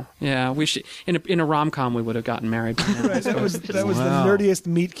pretty cool. Yeah, we should in a rom-com we would have gotten married. Right, that was the nerdiest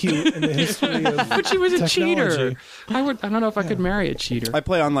meet cute in the history of But she was a technology. cheater. I don't know if I could marry a cheater. I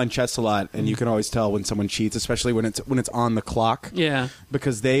play online chess a lot, and you can always tell when someone cheats, especially when it's on the clock. Yeah,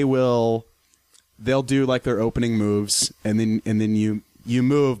 because they'll do like their opening moves, and then you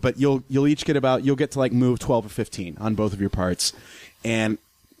move, but you'll get to like move 12 or 15 on both of your parts, and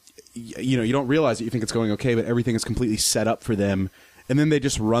you don't realize that you think it's going okay, but everything is completely set up for them, and then they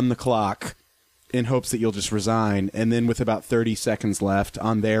just run the clock in hopes that you'll just resign, and then with about 30 seconds left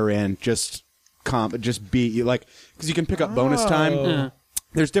on their end, just beat you, like, because you can pick up bonus time. Yeah.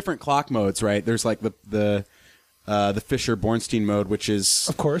 There's different clock modes, right? There's like the Fisher-Bornstein mode, which is...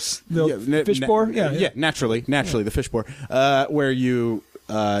 Of course. The fish bore? Yeah, naturally, the fish bore. Where you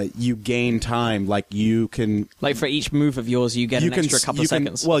gain time, like you can... Like for each move of yours, you get an extra couple of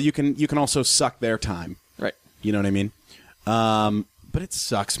seconds. Well, you can also suck their time. Right. You know what I mean? But it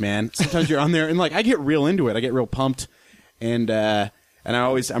sucks, man. Sometimes you're on there, and like I get real into it. I get real pumped, and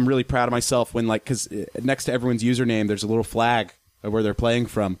I'm really proud of myself when, like, because next to everyone's username, there's a little flag of where they're playing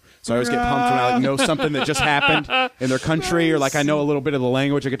from. So I always get pumped when I know something that just happened in their country, or like I know a little bit of the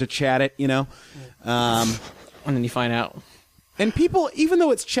language. I get to chat it, And then you find out. And people, even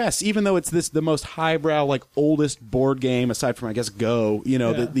though it's chess, even though it's the most highbrow, like oldest board game aside from I guess Go,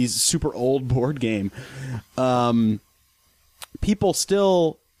 these super old board game, people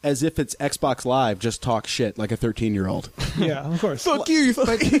still, as if it's Xbox Live, just talk shit like a 13-year-old. Yeah, of course. Fuck you.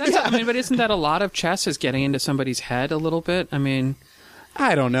 But isn't that a lot of chess is getting into somebody's head a little bit? I mean,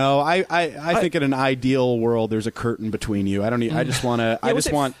 I don't know. I think in an ideal world, there's a curtain between you. I don't need. I just want to.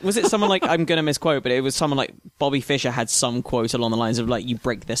 Was it someone like, I'm going to misquote, but it was someone like Bobby Fischer had some quote along the lines of like, you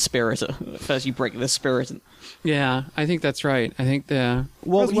break their spirit. First you break their spirit. Yeah, I think that's right. I think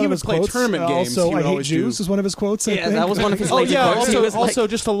well, he would play tournament games. Also, I hate Jews was one of his quotes. Yeah, that was one of his quotes. Also,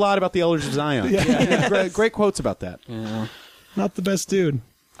 just a lot about the Elders of Zion. Yeah. Great quotes about that. Yeah. Not the best dude.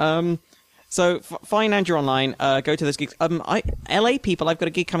 So find Andrew online. Go to this gig. LA people, I've got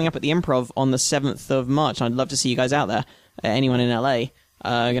a gig coming up at the Improv on the 7th of March. I'd love to see you guys out there. Anyone in LA.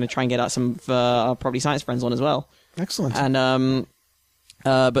 I'm going to try and get out some of our Property Science friends on as well. Excellent. And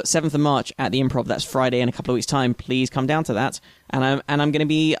But 7th of March at the Improv, that's Friday in a couple of weeks' time. Please come down to that. And I'm going to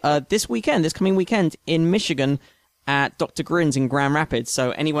be this coming weekend in Michigan at Dr. Grin's in Grand Rapids.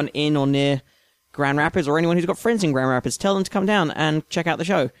 So anyone in or near Grand Rapids, or anyone who's got friends in Grand Rapids, tell them to come down and check out the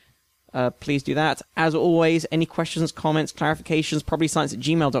show. Please do that. As always, any questions, comments, clarifications,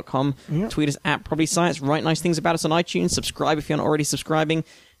 probablyscience@gmail.com. Yep. Tweet us at probablyscience. Write nice things about us on iTunes. Subscribe if you're not already subscribing.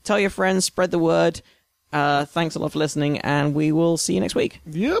 Tell your friends. Spread the word. Thanks a lot for listening, and we will see you next week.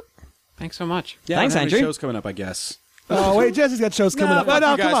 Yep. Thanks so much. Yeah, thanks, Andrew. Shows coming up, I guess. Oh, wait, Jesse's got shows coming up. Oh,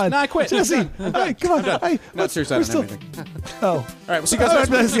 no, come on. No, I quit. Jesse, hey, come on. Hey, not serious, I don't have anything. Oh. All right, we'll see you guys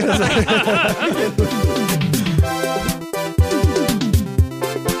next week.